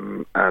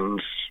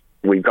 And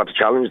we've got to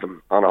challenge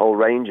them on a whole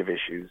range of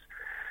issues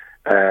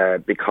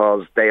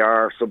because they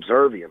are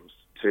subservient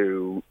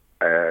to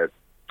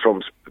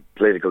Trump's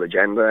political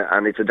agenda,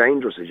 and it's a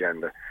dangerous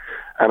agenda.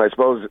 And I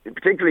suppose,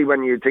 particularly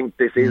when you think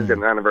this is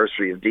an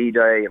anniversary of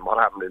D-Day and what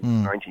happened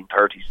in the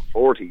 1930s and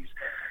 40s,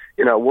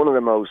 one of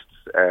the most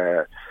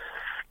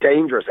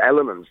dangerous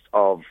elements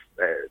of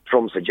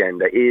Trump's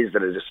agenda is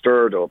that it has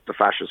stirred up the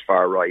fascist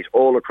far right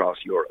all across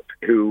Europe,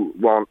 who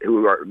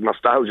are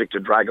nostalgic to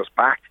drag us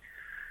back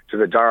to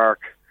the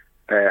dark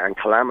and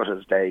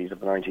calamitous days of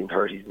the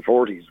 1930s and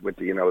 40s with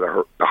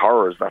the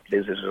horrors that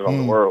visited on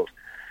the world.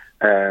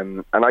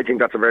 And I think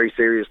that's a very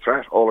serious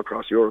threat all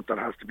across Europe that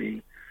has to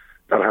be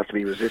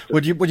resisted.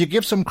 Would you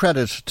give some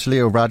credit to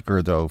Leo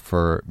Varadkar, though,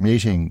 for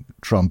meeting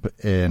Trump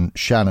in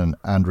Shannon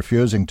and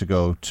refusing to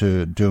go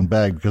to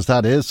Doonbeg, because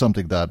that is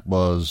something that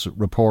was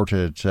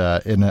reported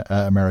in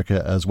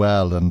America as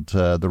well, and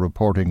the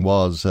reporting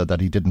was that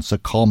he didn't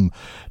succumb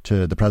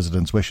to the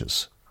president's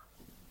wishes.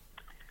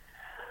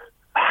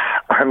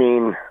 I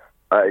mean,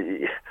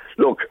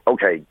 look,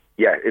 okay,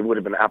 yeah, it would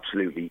have been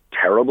absolutely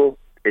terrible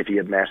if he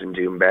had met in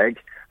Doonbeg.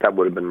 That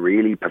would have been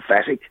really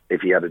pathetic if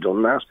he had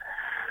done that.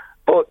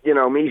 But,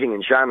 meeting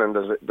in Shannon,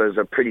 there's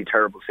a pretty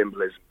terrible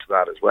symbolism to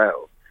that as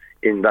well,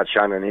 in that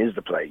Shannon is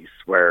the place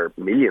where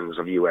millions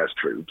of US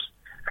troops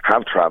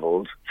have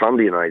travelled from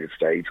the United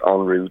States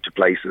en route to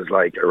places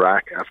like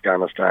Iraq,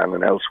 Afghanistan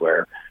and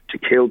elsewhere to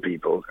kill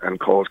people and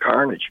cause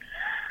carnage.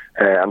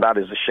 And that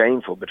is a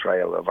shameful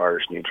betrayal of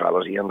Irish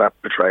neutrality, and that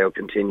betrayal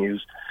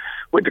continues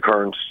with the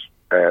current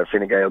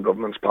Fine Gael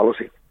government's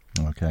policy.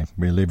 OK,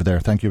 we'll leave it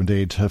there. Thank you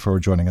indeed for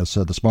joining us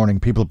this morning.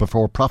 People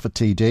Before Profit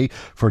TD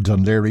for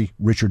Dún Laoghaire,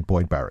 Richard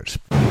Boyd Barrett.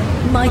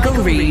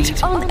 Michael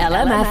Reid on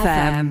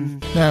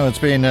LMFM. Now, it's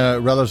been a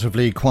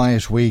relatively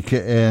quiet week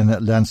in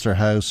Leinster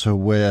House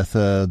with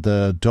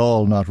the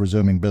Dáil not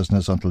resuming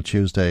business until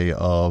Tuesday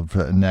of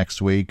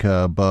next week.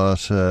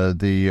 But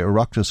the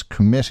Oireachtas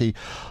Committee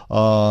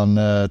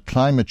on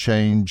Climate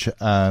Change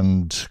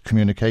and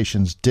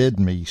Communications did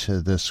meet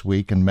this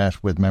week and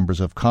met with members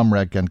of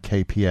Comreg and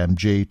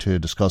KPMG to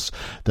discuss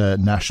the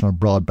National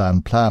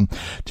Broadband Plan.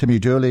 Timmy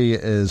Dooley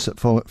is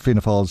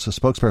Fianna Fáil's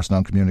spokesperson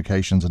on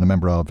communications and a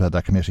member of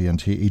that committee,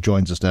 and he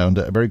joins us now. And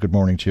a very good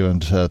morning to you,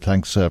 and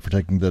thanks for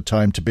taking the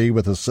time to be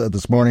with us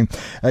this morning.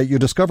 You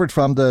discovered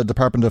from the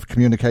Department of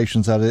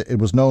Communications that it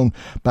was known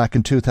back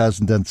in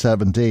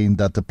 2017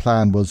 that the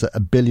plan was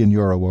 €1 billion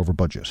over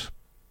budget.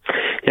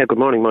 Yeah, good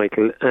morning,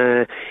 Michael.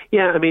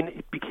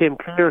 It became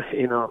clear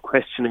in our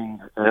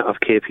questioning of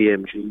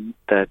KPMG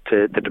that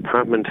the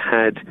department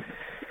had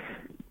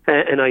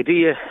an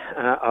idea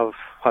of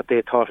what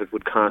they thought it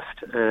would cost,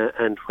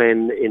 and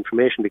when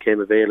information became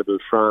available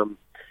from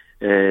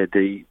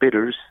the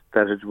bidders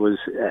that it was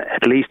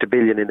at least $1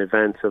 billion in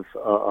advance of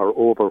or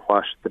over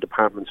what the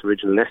department's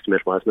original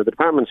estimate was. Now, the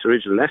department's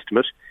original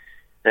estimate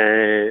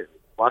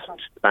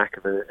wasn't the back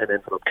of an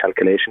envelope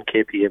calculation.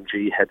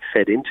 KPMG had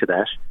fed into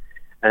that.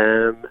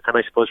 And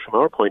I suppose from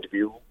our point of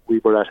view, we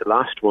were at a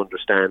loss to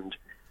understand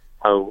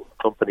how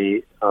a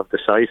company of the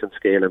size and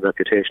scale and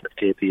reputation of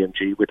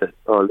KPMG, with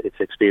all its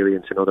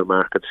experience in other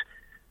markets,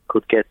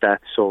 could get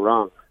that so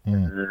wrong.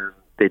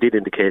 They did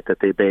indicate that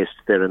they based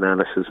their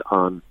analysis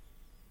on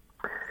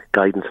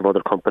guidance of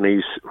other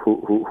companies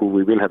who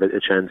we will have a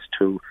chance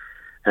to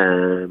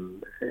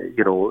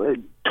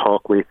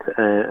talk with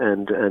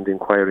and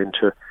inquire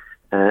into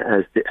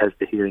as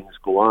the hearings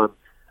go on.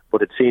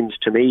 But it seems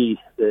to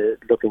me,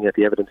 looking at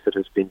the evidence that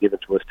has been given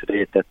to us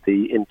today, that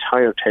the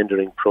entire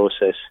tendering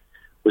process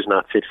was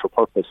not fit for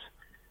purpose,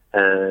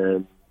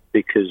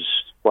 because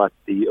what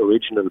the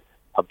original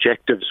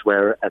objectives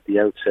were at the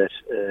outset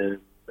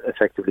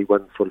effectively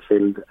weren't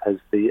fulfilled as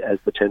the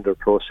tender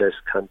process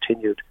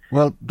continued.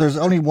 Well, there's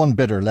only one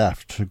bidder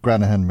left,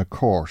 Granahan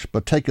McCourt,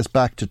 but take us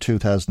back to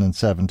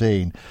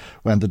 2017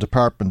 when the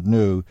department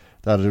knew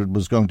that it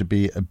was going to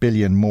be $1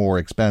 billion more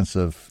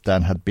expensive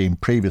than had been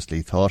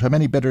previously thought. How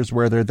many bidders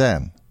were there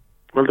then?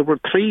 Well, there were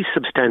three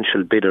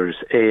substantial bidders: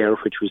 AIR,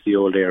 which was the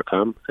old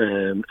Aircom,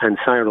 and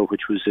CSIRO,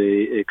 which was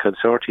a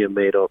consortium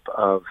made up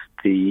of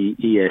the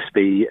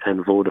ESB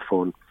and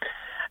Vodafone.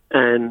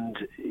 And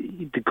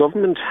the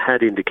government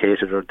had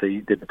indicated, or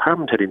the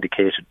department had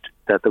indicated,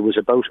 that there was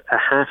about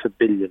 $500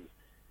 million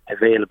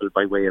available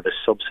by way of a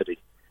subsidy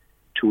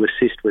to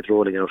assist with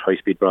rolling out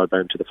high-speed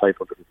broadband to the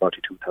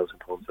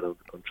 542,000 homes around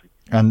the country.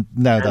 And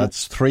now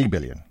that's $3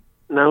 billion.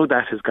 Now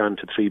that has gone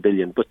to $3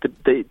 billion. But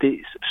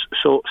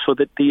so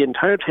that the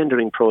entire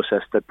tendering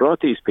process that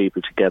brought these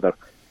people together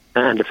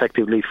and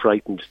effectively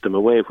frightened them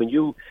away, when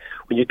you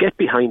get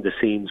behind the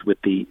scenes with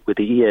the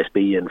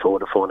ESB and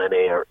Vodafone and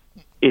AIR,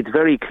 it's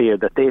very clear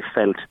that they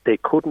felt they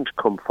couldn't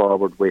come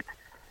forward with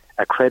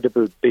a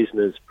credible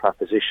business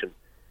proposition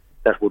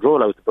that would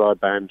roll out the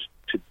broadband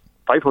to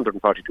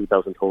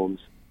 542,000 homes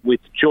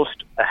with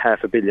just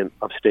 $500 million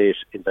of state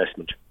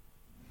investment.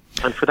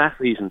 And for that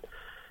reason,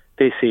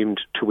 they seemed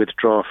to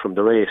withdraw from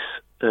the race.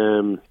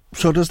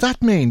 So does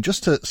that mean,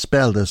 just to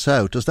spell this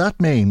out, does that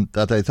mean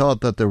that they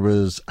thought that there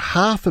was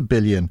 $500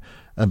 million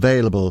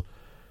available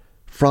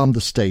from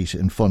the state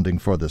in funding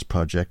for this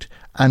project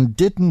and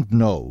didn't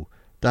know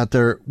that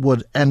there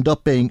would end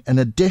up being an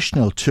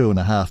additional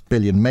 $2.5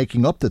 billion,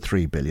 making up the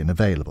 $3 billion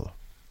available?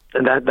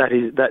 And that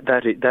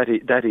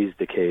is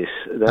the case.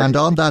 And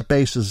on that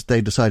basis, they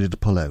decided to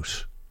pull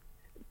out.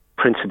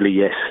 Principally,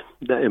 yes.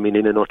 I mean,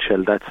 in a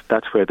nutshell,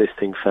 that's where this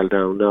thing fell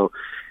down. Now,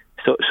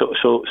 so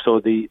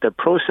the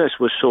process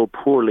was so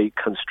poorly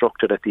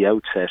constructed at the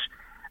outset,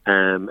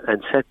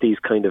 and set these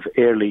kind of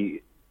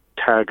early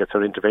targets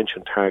or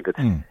intervention targets.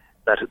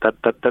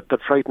 That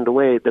frightened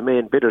away the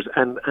main bidders,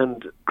 and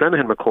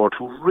Granahan McCourt,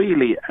 who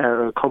really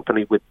are a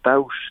company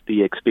without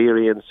the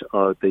experience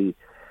or the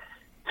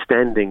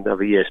standing of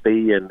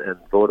ESB and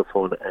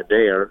Vodafone and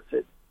AIR,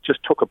 just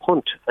took a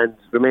punt and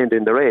remained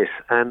in the race,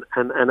 and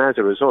as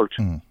a result,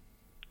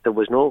 there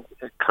was no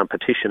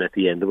competition at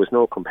the end. There was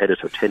no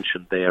competitive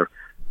tension there,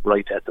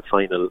 right at the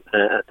final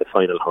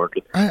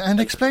hurdle.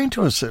 And explain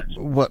to us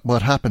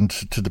what happened,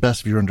 to the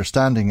best of your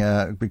understanding,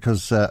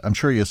 because I'm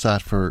sure you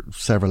sat for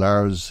several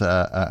hours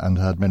and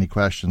had many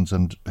questions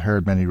and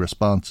heard many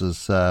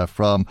responses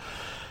from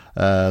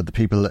the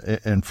people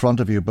in front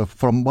of you. But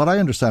from what I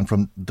understand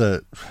from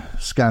the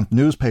scant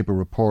newspaper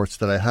reports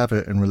that I have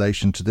in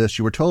relation to this,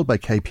 you were told by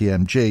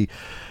KPMG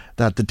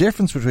that the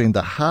difference between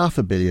the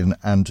 $500 million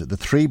and the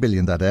 $3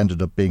 billion that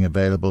ended up being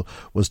available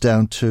was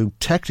down to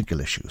technical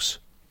issues.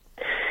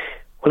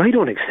 Well, I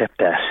don't accept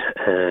that.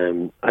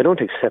 I don't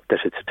accept that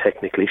it's a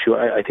technical issue.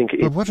 I think.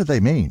 But what do they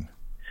mean?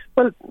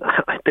 Well,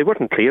 they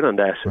weren't clear on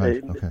that.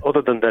 Right, okay.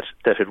 Other than that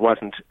it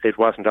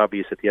wasn't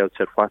obvious at the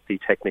outset what the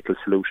technical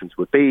solutions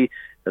would be,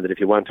 and that if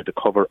you wanted to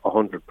cover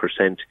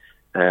 100%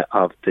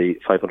 of the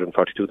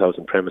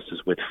 542,000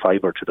 premises with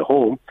fibre to the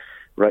home,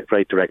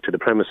 right direct to the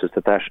premises,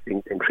 that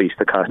increased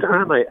the cost.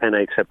 And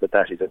I accept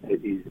that is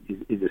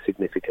a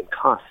significant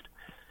cost.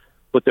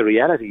 But the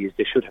reality is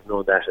they should have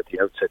known that at the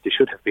outset. They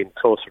should have been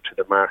closer to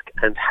the mark.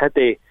 And had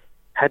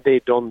they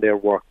done their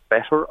work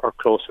better or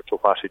closer to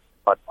what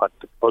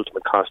the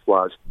ultimate cost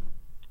was,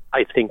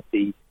 I think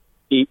the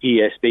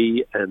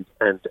ESB and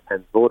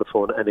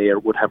Vodafone and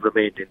Eir would have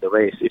remained in the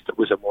race if there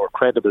was a more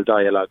credible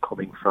dialogue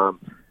coming from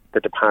the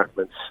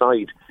department's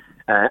side.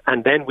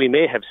 And then we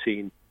may have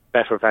seen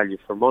better value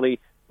for money.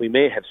 We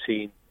may have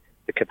seen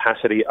the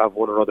capacity of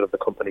one or other of the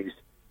companies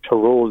to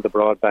roll the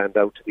broadband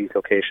out to these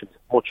locations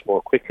much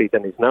more quickly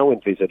than is now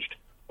envisaged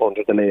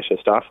under the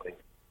latest offering.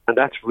 And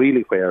that's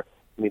really where,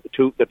 I mean, the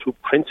two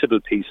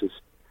principal pieces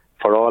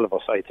for all of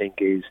us, I think,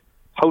 is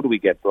how do we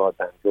get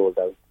broadband rolled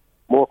out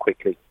more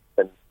quickly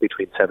than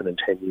between 7 and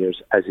 10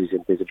 years, as is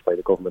envisaged by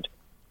the government?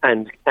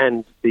 And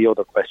the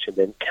other question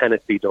then, can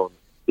it be done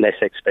less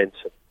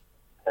expensive?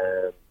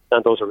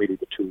 And those are really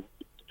the two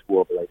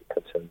overriding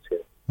concerns here.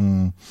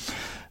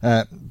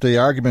 The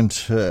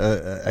argument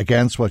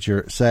against what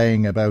you're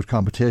saying about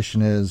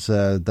competition is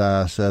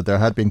that there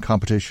had been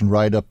competition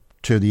right up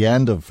to the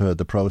end of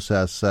the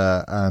process,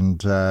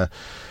 and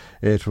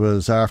it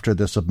was after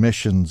the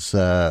submissions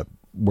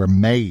were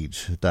made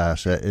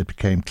that it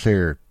became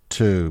clear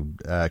to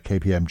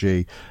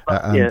KPMG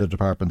and the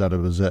department that it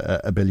was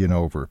a billion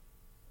over.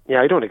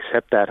 Yeah, I don't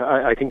accept that.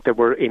 I think there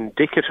were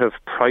indicative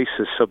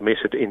prices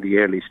submitted in the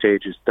early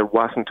stages. There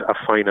wasn't a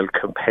final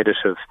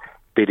competitive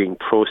bidding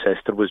process.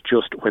 There was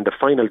just, when the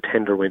final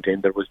tender went in,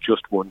 there was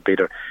just one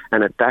bidder.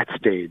 And at that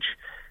stage,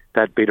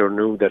 that bidder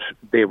knew that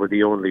they were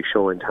the only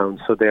show in town.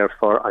 So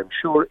therefore, I'm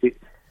sure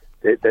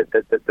the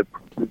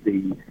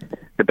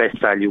best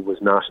value was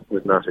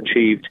not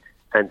achieved.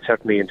 And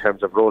certainly in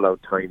terms of rollout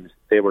times,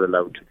 they were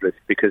allowed to drift.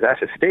 Because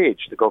at a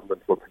stage, the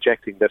government were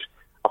projecting that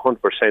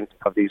 100%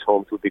 of these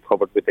homes would be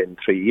covered within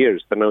 3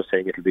 years. They're now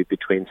saying it'll be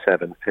between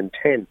 7 and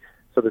 10.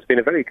 So there's been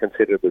a very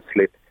considerable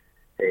slip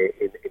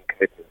in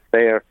commitments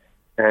there,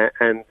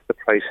 and the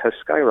price has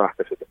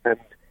skyrocketed. And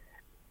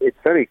it's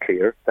very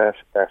clear that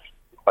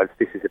whilst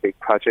this is a big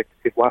project,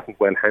 it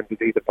wasn't well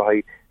handled either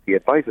by the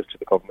advisors to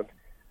the government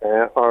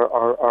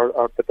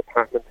or the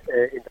department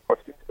in the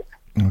first instance.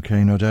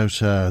 Okay, no doubt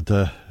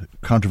the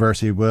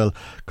controversy will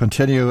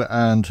continue,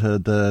 and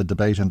the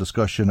debate and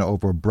discussion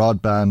over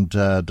broadband,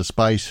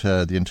 despite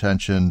the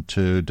intention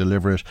to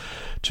deliver it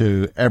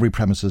to every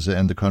premises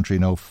in the country,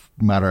 no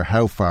matter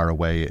how far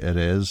away it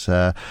is.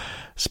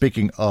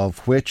 Speaking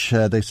of which,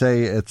 they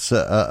say it's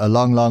a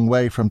long, long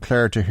way from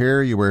Clare to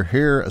here. You were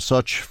here as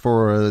such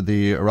for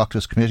the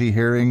Oireachtas Committee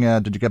hearing.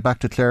 Did you get back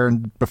to Clare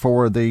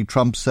before the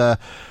Trumps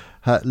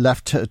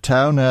left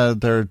town?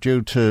 They're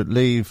due to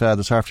leave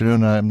this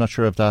afternoon. I'm not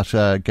sure if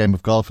that game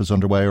of golf is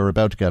underway or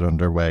about to get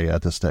underway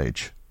at this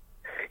stage.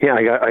 Yeah,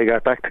 I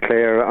got back to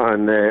Clare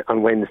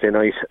on Wednesday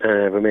night.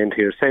 Remained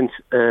here since,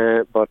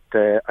 but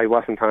I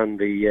wasn't on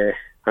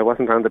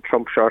the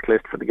Trump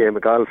shortlist for the game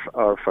of golf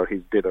or for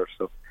his dinner.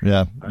 So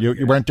yeah,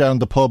 you weren't down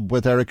the pub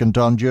with Eric and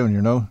Don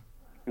Jr., no?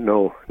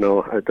 No.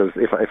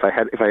 If I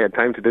had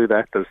time to do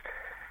that,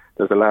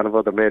 there's a lot of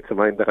other mates of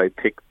mine that I'd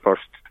pick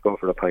first to go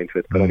for a pint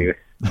with. But anyway.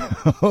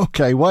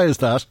 Okay, why is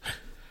that?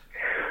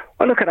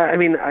 Well, look, I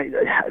mean,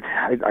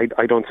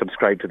 I don't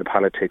subscribe to the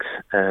politics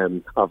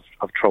of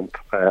Trump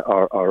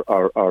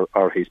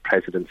or his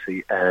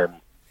presidency.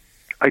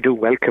 I do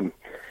welcome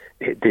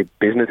the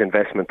business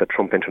investment that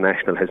Trump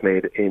International has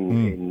made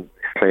in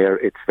Clare.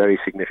 It's very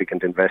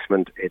significant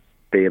investment.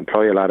 They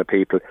employ a lot of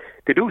people.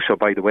 They do so,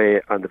 by the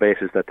way, on the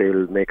basis that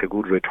they'll make a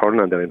good return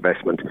on their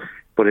investment.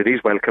 But it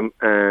is welcome,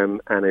 and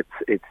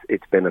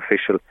it's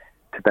beneficial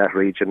to that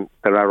region.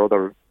 There are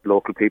other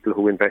local people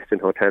who invest in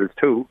hotels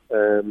too,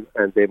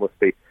 and they must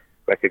be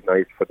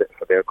recognised for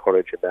their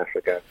courage in that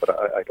regard. But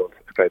I don't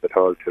subscribe at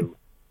all to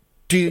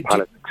the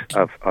politics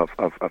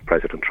of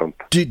President Trump.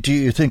 Do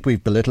you think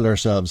we've belittled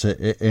ourselves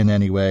in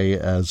any way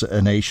as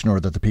a nation, or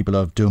that the people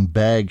of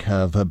Doonbeg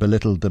have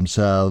belittled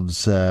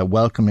themselves,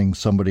 welcoming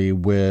somebody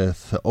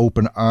with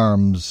open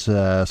arms,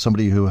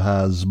 somebody who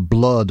has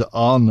blood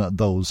on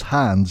those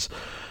hands,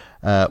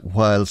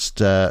 whilst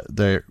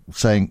they're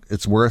saying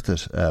it's worth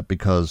it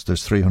because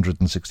there's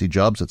 360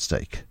 jobs at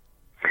stake?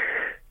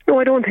 No,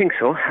 I don't think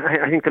so.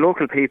 I think the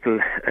local people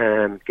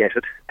get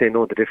it. They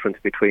know the difference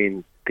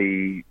between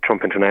the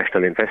Trump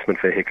International investment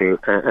vehicle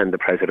and the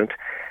president.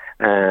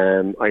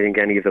 I think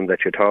any of them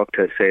that you talk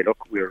to say, look,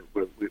 we're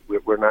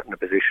not in a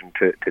position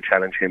to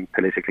challenge him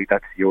politically.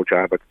 That's your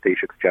job, it's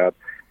Taoiseach's job.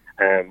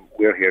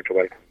 We're here to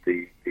welcome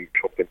the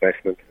Trump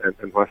investment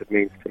and what it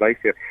means to life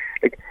here.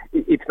 Like,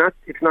 it's not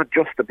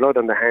just the blood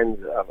on the hands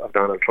of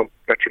Donald Trump.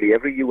 Virtually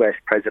every US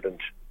president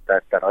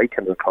that I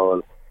can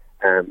recall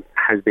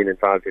has been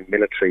involved in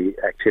military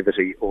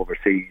activity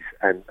overseas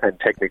and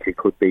technically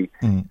could be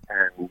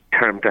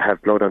termed to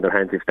have blood on their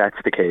hands if that's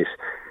the case.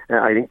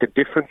 I think the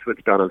difference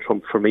with Donald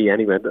Trump, for me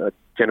anyway, I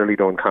generally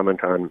don't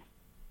comment on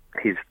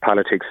his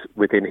politics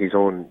within his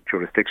own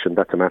jurisdiction.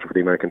 That's a matter for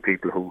the American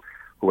people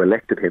who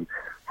elected him.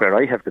 Where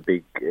I have the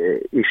big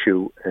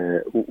issue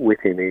with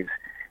him is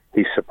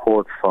his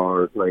support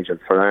for Nigel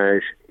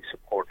Farage, his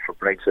support for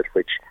Brexit,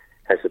 which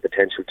has the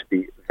potential to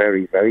be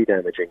very, very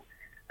damaging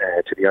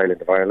to the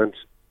island of Ireland,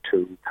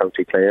 to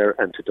County Clare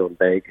and to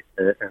Doonbeg.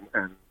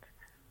 And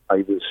I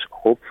was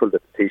hopeful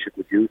that the Taoiseach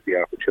would use the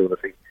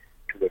opportunity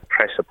to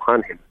impress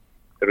upon him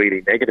the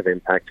really negative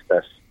impact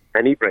that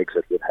any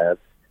Brexit would have,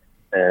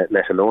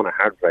 let alone a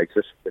hard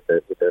Brexit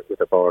with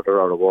a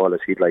border or a wall, as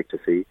he'd like to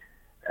see,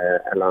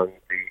 along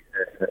the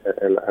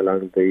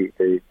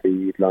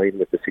line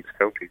with the 6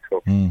 counties.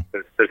 So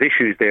there's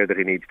issues there that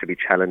he needs to be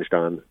challenged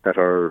on that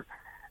are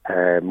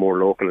more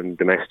local and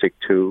domestic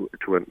to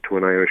an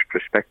Irish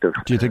perspective.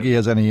 Do you think he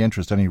has any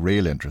interest, any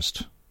real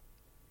interest?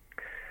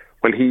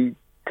 Well, he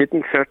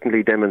didn't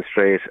certainly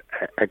demonstrate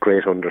a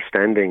great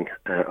understanding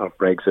of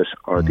Brexit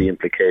or the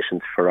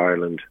implications for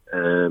Ireland.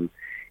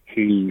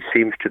 He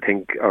seems to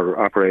think or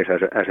operate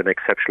at an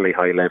exceptionally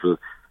high level,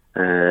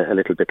 a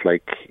little bit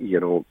like,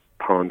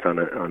 pawns on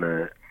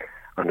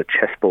a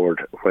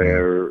chessboard,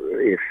 where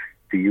if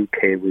the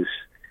UK was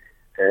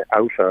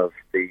out of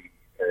the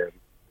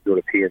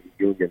European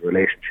Union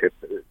relationship,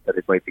 that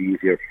it might be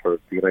easier for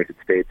the United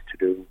States to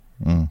do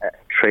a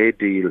trade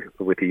deal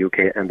with the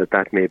UK, and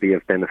that may be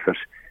of benefit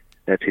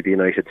to the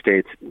United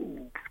States.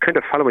 Kind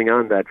of following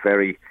on that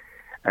very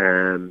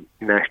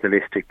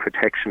nationalistic,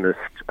 protectionist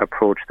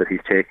approach that he's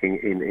taking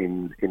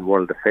in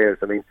world affairs.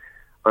 I mean,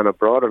 on a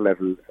broader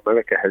level,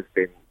 America has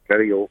been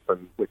very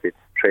open with its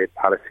trade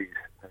policies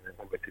and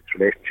with its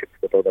relationships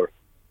with other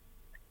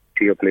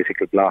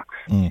geopolitical blocs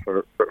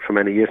for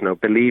many years now,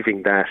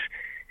 believing that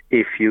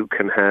if you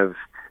can have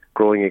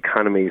growing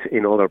economies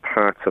in other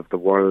parts of the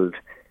world,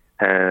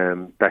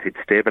 that it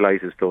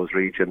stabilises those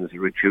regions,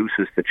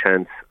 reduces the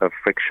chance of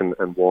friction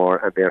and war,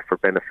 and therefore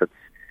benefits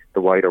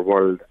the wider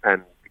world.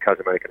 And because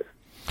America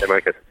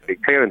is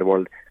big player in the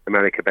world,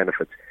 America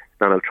benefits.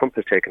 Donald Trump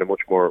has taken a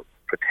much more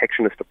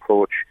protectionist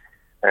approach,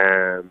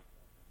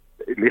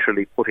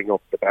 literally putting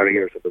up the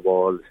barriers of the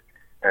walls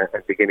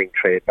and beginning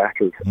trade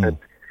battles. And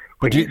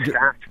when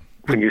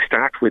you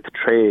start with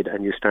trade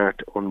and you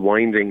start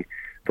unwinding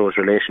those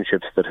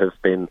relationships that have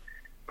been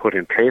put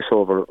in place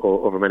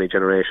over many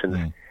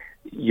generations,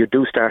 you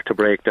do start to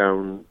break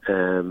down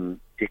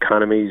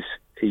economies.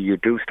 You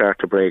do start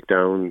to break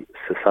down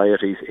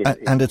societies.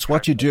 And it's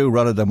what you do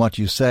rather than what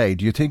you say.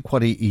 Do you think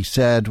what he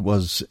said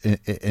was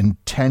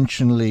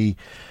intentionally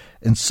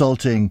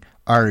insulting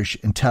Irish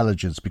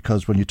intelligence?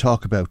 Because when you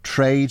talk about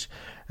trade,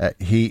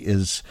 he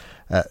is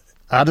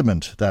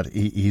adamant that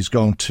he's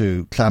going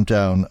to clamp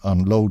down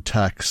on low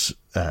tax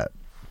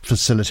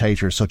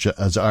facilitators such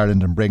as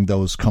Ireland and bring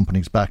those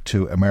companies back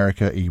to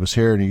America. He was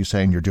here and he's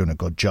saying you're doing a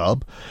good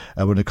job.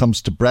 When it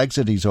comes to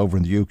Brexit, he's over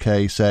in the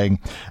UK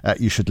saying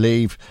you should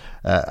leave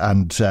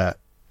and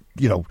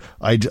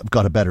I've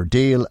got a better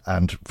deal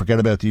and forget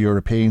about the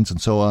Europeans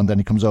and so on. Then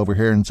he comes over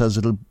here and says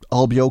it'll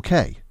all be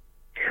okay.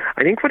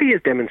 I think what he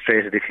has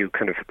demonstrated, if you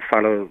kind of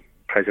follow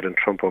President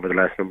Trump over the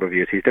last number of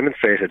years, he's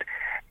demonstrated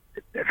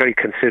a very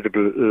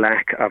considerable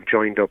lack of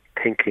joined-up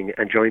thinking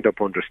and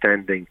joined-up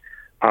understanding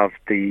of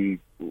the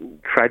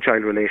fragile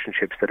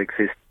relationships that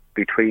exist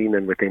between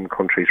and within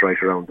countries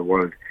right around the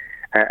world.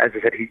 As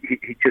I said,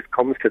 he just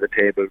comes to the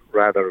table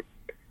rather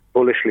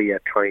bullishly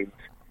at times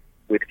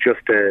with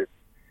just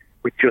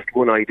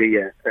one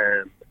idea,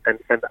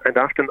 and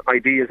often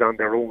ideas on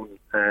their own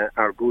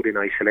are good in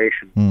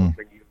isolation.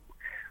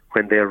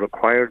 When they're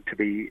required to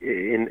be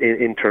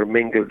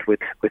intermingled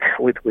with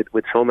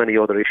so many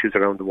other issues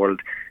around the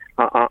world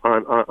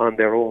on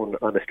their own,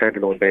 on a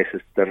standalone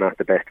basis, they're not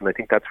the best. And I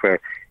think that's where...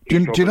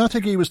 Do you not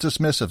think he was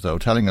dismissive, though,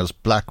 telling us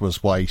black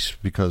was white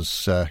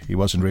because he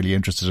wasn't really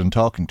interested in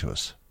talking to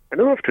us? I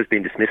don't know if it was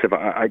being dismissive.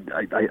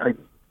 I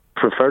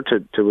prefer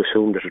to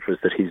assume that it was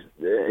that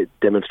it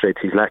demonstrates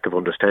his lack of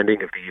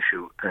understanding of the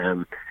issue,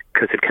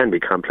 because it can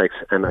be complex.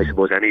 And I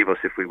suppose any of us,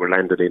 if we were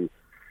landed in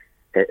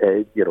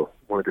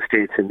one of the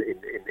states in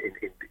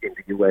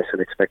the US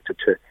and expected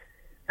to,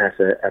 at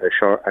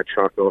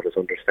short notice,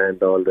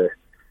 understand all the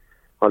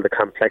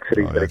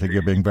complexities. I think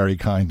you're being very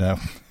kind now.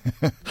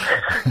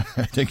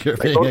 I think you're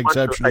being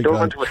exceptionally kind. I don't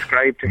want to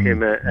ascribe to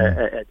him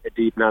a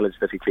deep knowledge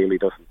that he clearly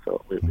doesn't.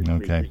 So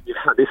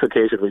on this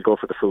occasion, we'll go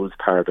for the fool's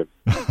pardon.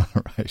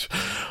 Right.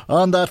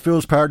 On that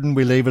fool's pardon,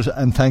 we leave it,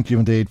 and thank you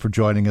indeed for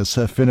joining us.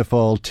 Fianna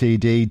Fáil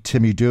TD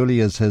Timmy Dooley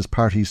is his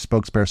party's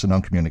spokesperson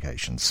on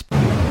communications.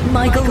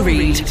 Michael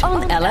Reid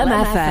on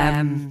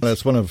LMFM.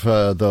 It's one of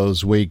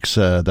those weeks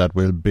that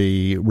we'll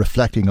be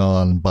reflecting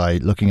on by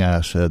looking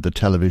at the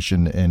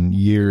television in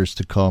years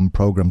to come,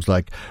 programmes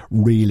like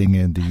Reeling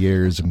in the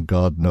Years and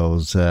God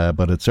knows,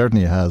 but it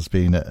certainly has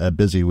been a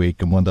busy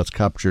week, and one that's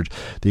captured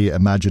the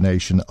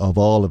imagination of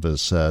all of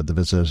us. The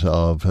visit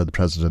of the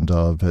President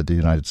of the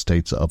United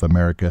States of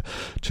America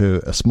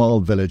to a small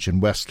village in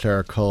West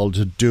Clare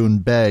called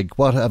Doonbeg.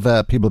 What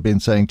have people been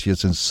saying to you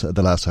since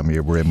the last time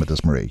you were in with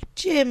us, Marie?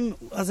 Jim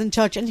was in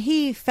touch and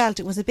he felt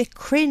it was a bit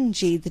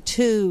cringy, the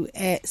two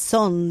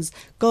sons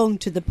going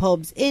to the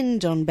pubs in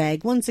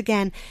Doonbeg. Once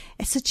again,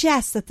 it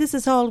suggests that this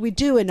is all we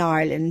do in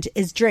Ireland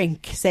is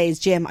drink, says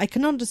Jim. I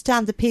can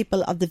understand the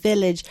people of the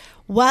village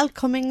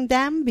welcoming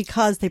them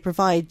because they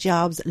provide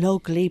jobs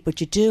locally,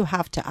 but you do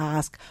have to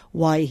ask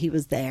why he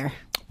was there.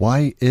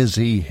 Why is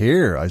he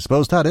here? I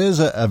suppose that is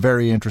a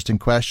very interesting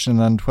question.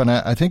 And when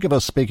I think of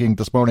us speaking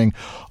this morning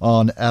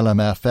on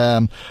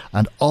LMFM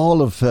and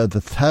all of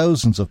the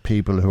thousands of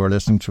people who are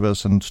listening to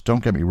us, and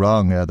don't get me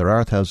wrong, there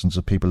are thousands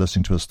of people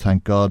listening to us,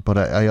 thank God. But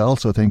I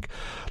also think,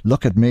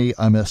 look at me,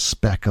 I'm a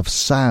speck of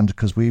sand,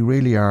 because we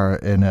really are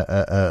in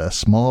a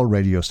small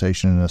radio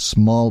station in a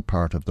small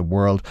part of the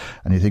world.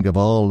 And you think of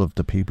all of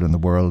the people in the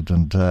world,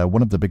 and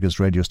one of the biggest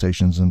radio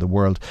stations in the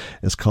world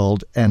is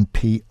called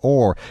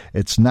NPR.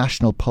 It's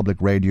National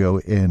Public Radio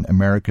in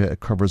America. It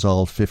covers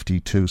all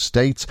 52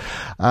 states,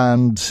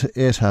 and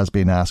it has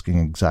been asking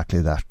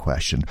exactly that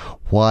question.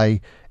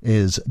 Why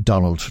is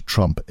Donald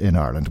Trump in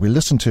Ireland? We'll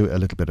listen to a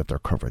little bit of their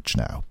coverage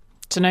now.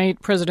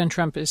 Tonight, President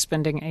Trump is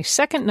spending a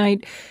second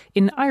night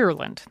in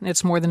Ireland.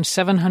 It's more than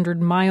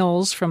 700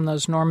 miles from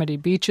those Normandy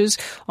beaches,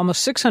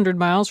 almost 600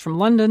 miles from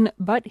London,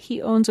 but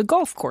he owns a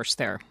golf course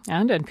there.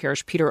 And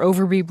NPR's Peter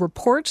Overby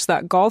reports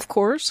that golf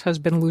course has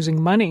been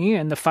losing money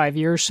in the 5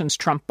 years since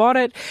Trump bought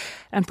it,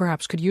 and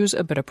perhaps could use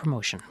a bit of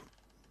promotion.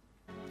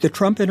 The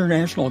Trump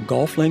International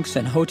Golf Links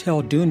and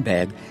Hotel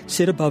Doonbeg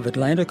sit above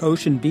Atlantic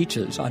Ocean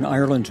beaches on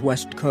Ireland's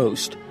west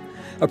coast.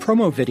 A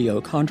promo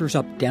video conjures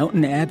up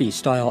Downton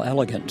Abbey-style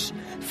elegance,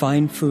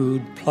 fine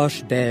food,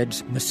 plush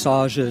beds,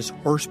 massages,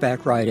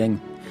 horseback riding.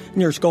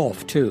 And there's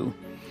golf, too.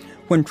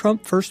 When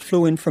Trump first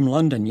flew in from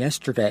London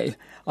yesterday,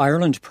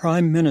 Ireland's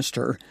Prime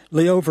Minister,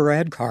 Leo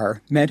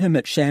Varadkar, met him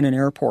at Shannon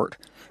Airport.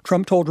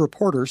 Trump told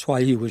reporters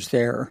why he was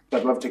there.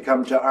 I'd love to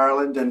come to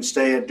Ireland and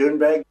stay at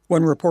Doonbeg.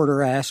 One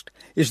reporter asked,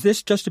 is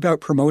this just about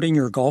promoting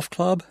your golf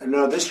club?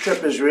 No, this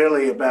trip is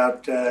really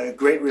about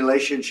great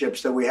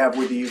relationships that we have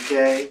with the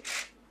UK.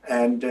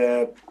 And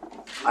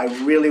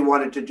I really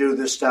wanted to do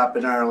this stop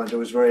in Ireland. It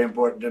was very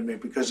important to me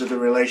because of the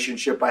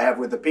relationship I have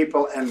with the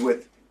people and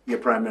with your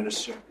Prime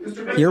Minister.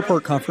 The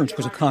airport conference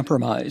was a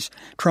compromise.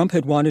 Trump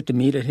had wanted to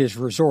meet at his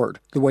resort,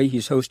 the way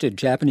he's hosted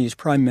Japanese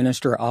Prime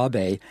Minister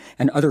Abe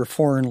and other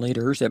foreign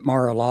leaders at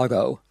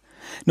Mar-a-Lago.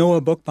 Noah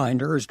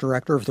Bookbinder is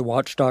director of the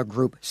watchdog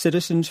group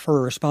Citizens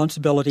for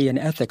Responsibility and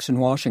Ethics in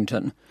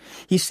Washington.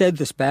 He said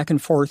this back and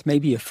forth may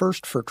be a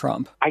first for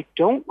Trump. I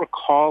don't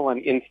recall an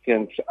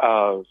instance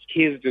of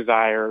his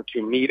desire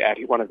to meet at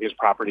one of his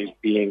properties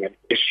being an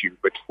issue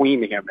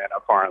between him and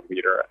a foreign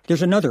leader.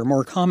 There's another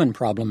more common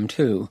problem,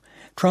 too.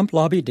 Trump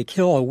lobbied to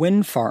kill a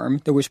wind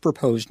farm that was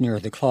proposed near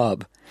the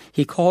club.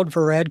 He called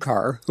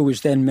Varadkar, who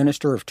was then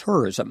Minister of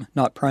Tourism,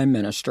 not Prime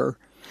Minister.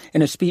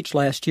 In a speech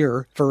last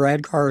year,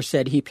 Varadkar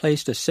said he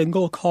placed a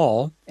single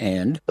call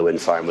and the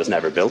wind farm was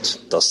never built,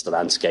 thus the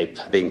landscape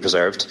being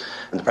preserved.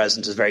 And the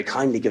President has very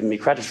kindly given me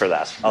credit for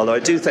that, although I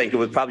do think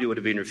it probably would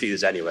have been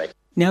refused anyway.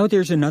 Now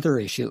there's another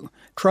issue.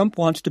 Trump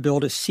wants to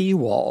build a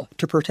seawall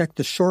to protect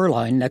the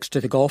shoreline next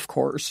to the golf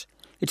course.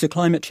 It's a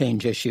climate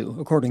change issue,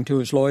 according to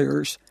his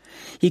lawyers.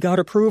 He got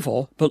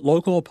approval, but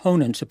local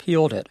opponents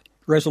appealed it.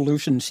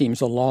 Resolution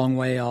seems a long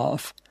way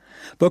off.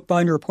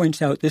 Bookbinder points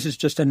out this is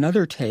just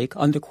another take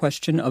on the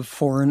question of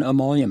foreign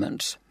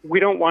emoluments. We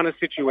don't want a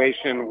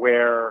situation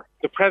where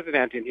the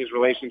president in his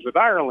relations with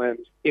Ireland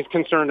is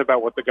concerned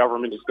about what the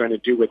government is going to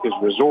do with his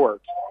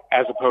resort,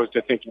 as opposed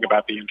to thinking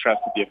about the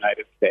interests of the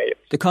United States.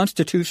 The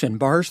Constitution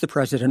bars the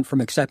president from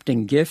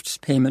accepting gifts,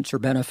 payments, or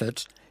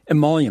benefits,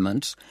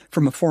 emoluments,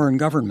 from a foreign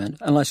government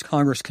unless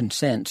Congress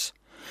consents.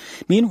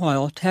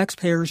 Meanwhile,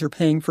 taxpayers are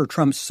paying for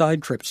Trump's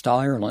side trips to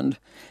Ireland,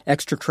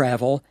 extra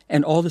travel,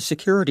 and all the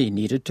security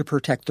needed to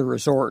protect the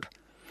resort.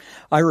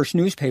 Irish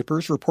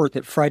newspapers report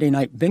that Friday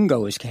night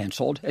bingo is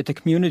cancelled at the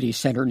community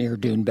centre near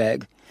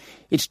Doonbeg.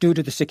 It's due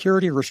to the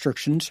security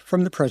restrictions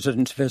from the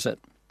president's visit.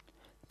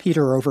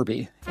 Peter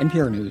Overby,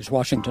 NPR News,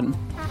 Washington.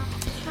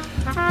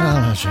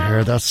 As you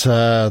hear, that's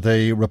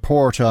the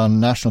report on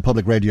National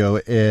Public Radio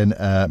in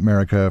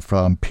America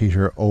from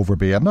Peter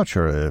Overby. I'm not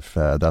sure if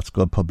that's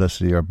good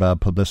publicity or bad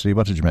publicity.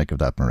 What did you make of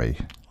that, Marie?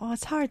 Oh,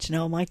 it's hard to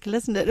know, Michael,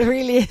 isn't it? It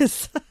really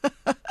is.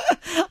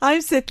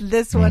 I'm sitting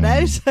this one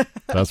out.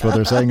 That's what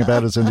they're saying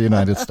about us in the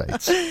United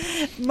States.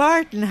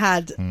 Martin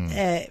had,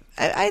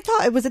 I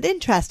thought it was an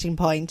interesting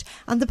point,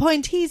 and the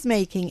point he's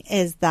making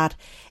is that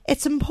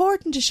it's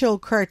important to show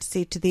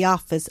courtesy to the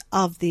office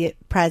of the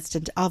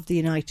President of the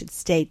United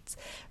States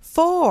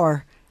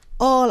for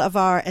all of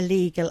our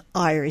illegal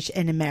Irish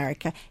in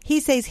America. He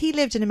says he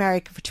lived in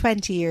America for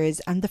 20 years,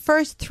 and the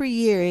first 3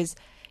 years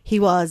he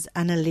was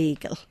an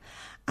illegal.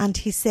 And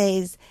he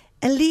says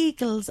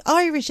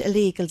Irish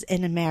illegals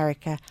in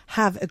America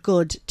have a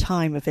good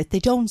time of it. They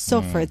don't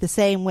suffer the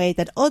same way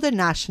that other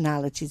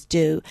nationalities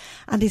do.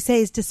 And he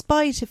says,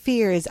 despite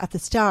fears at the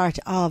start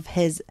of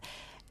his,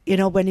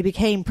 when he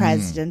became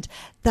president,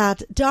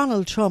 that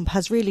Donald Trump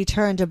has really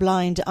turned a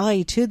blind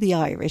eye to the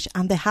Irish,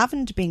 and they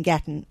haven't been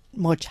getting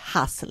much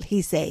hassle,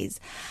 he says.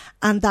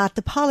 And that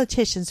the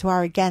politicians who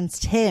are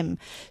against him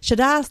should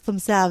ask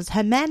themselves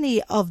how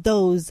many of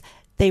those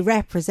they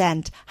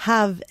represent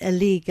have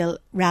illegal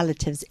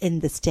relatives in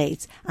the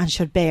States, and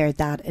should bear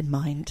that in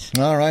mind.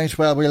 All right,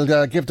 well,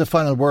 we'll give the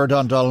final word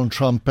on Donald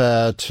Trump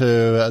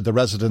to the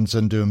residents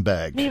in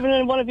Doonbeg. Even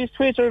in one of his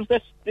Twitters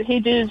that he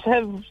did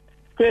have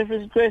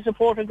great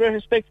support and great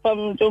respect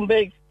from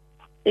Doonbeg.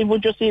 He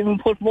would just even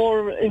put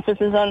more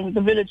emphasis on the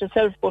village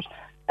itself. But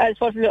as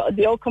for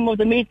the outcome of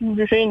the meeting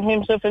between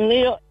himself and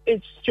Leo,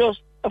 it's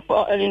just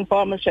an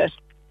informal chat.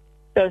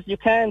 There's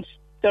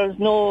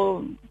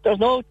no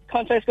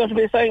contracts going to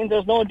be signed.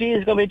 There's no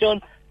deals going to be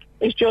done.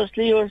 It's just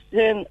Leo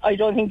saying, I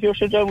don't think you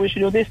should do. We should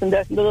do this and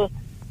that and the other.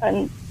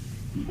 And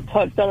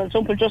Donald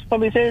Trump will just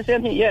probably say the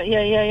same thing.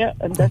 Yeah.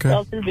 And that's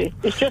all it'll be.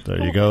 It's just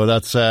there you go.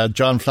 That's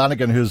John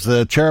Flanagan, who's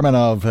the chairman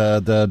of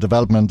the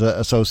Development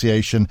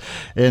Association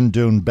in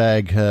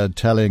Doonbeg,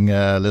 telling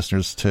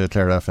listeners to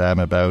Clare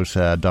FM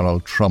about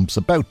Donald Trump's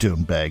About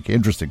Doonbeg.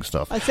 Interesting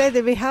stuff. I'd say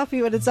they'd be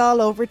happy when it's all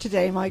over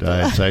today, Michael.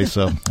 I'd say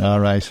so. All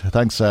right.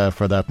 Thanks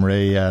for that,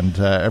 Marie, and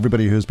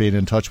everybody who's been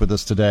in touch with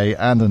us today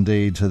and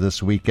indeed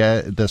this week.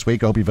 I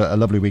hope you've a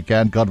lovely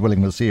weekend. God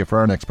willing, we'll see you for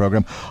our next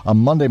programme on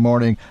Monday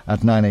morning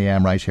at 9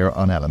 a.m. right here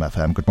on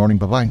LMFM. Good morning.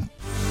 Bye-bye.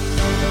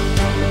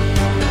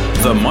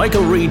 The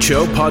Michael Reid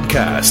Show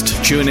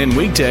podcast. Tune in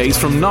weekdays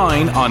from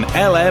 9 on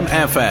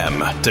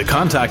LMFM. To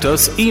contact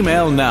us,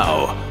 email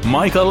now,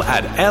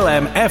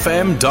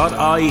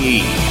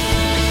 michael@lmfm.ie.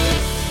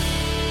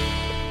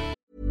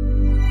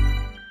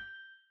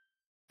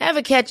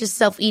 Ever catch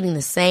yourself eating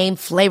the same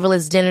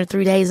flavorless dinner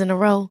 3 days in a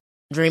row?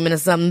 Dreaming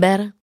of something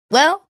better?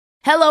 Well,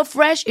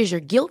 HelloFresh is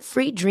your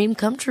guilt-free dream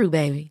come true,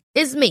 baby.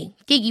 It's me,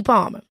 Keke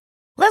Palmer.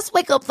 Let's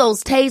wake up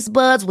those taste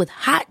buds with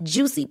hot,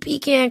 juicy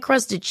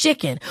pecan-crusted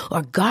chicken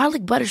or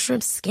garlic butter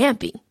shrimp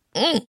scampi.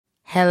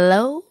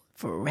 Hello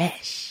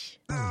Fresh.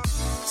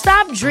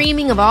 Stop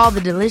dreaming of all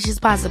the delicious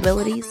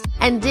possibilities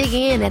and dig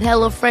in at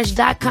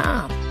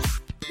HelloFresh.com.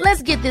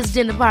 Let's get this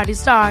dinner party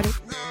started.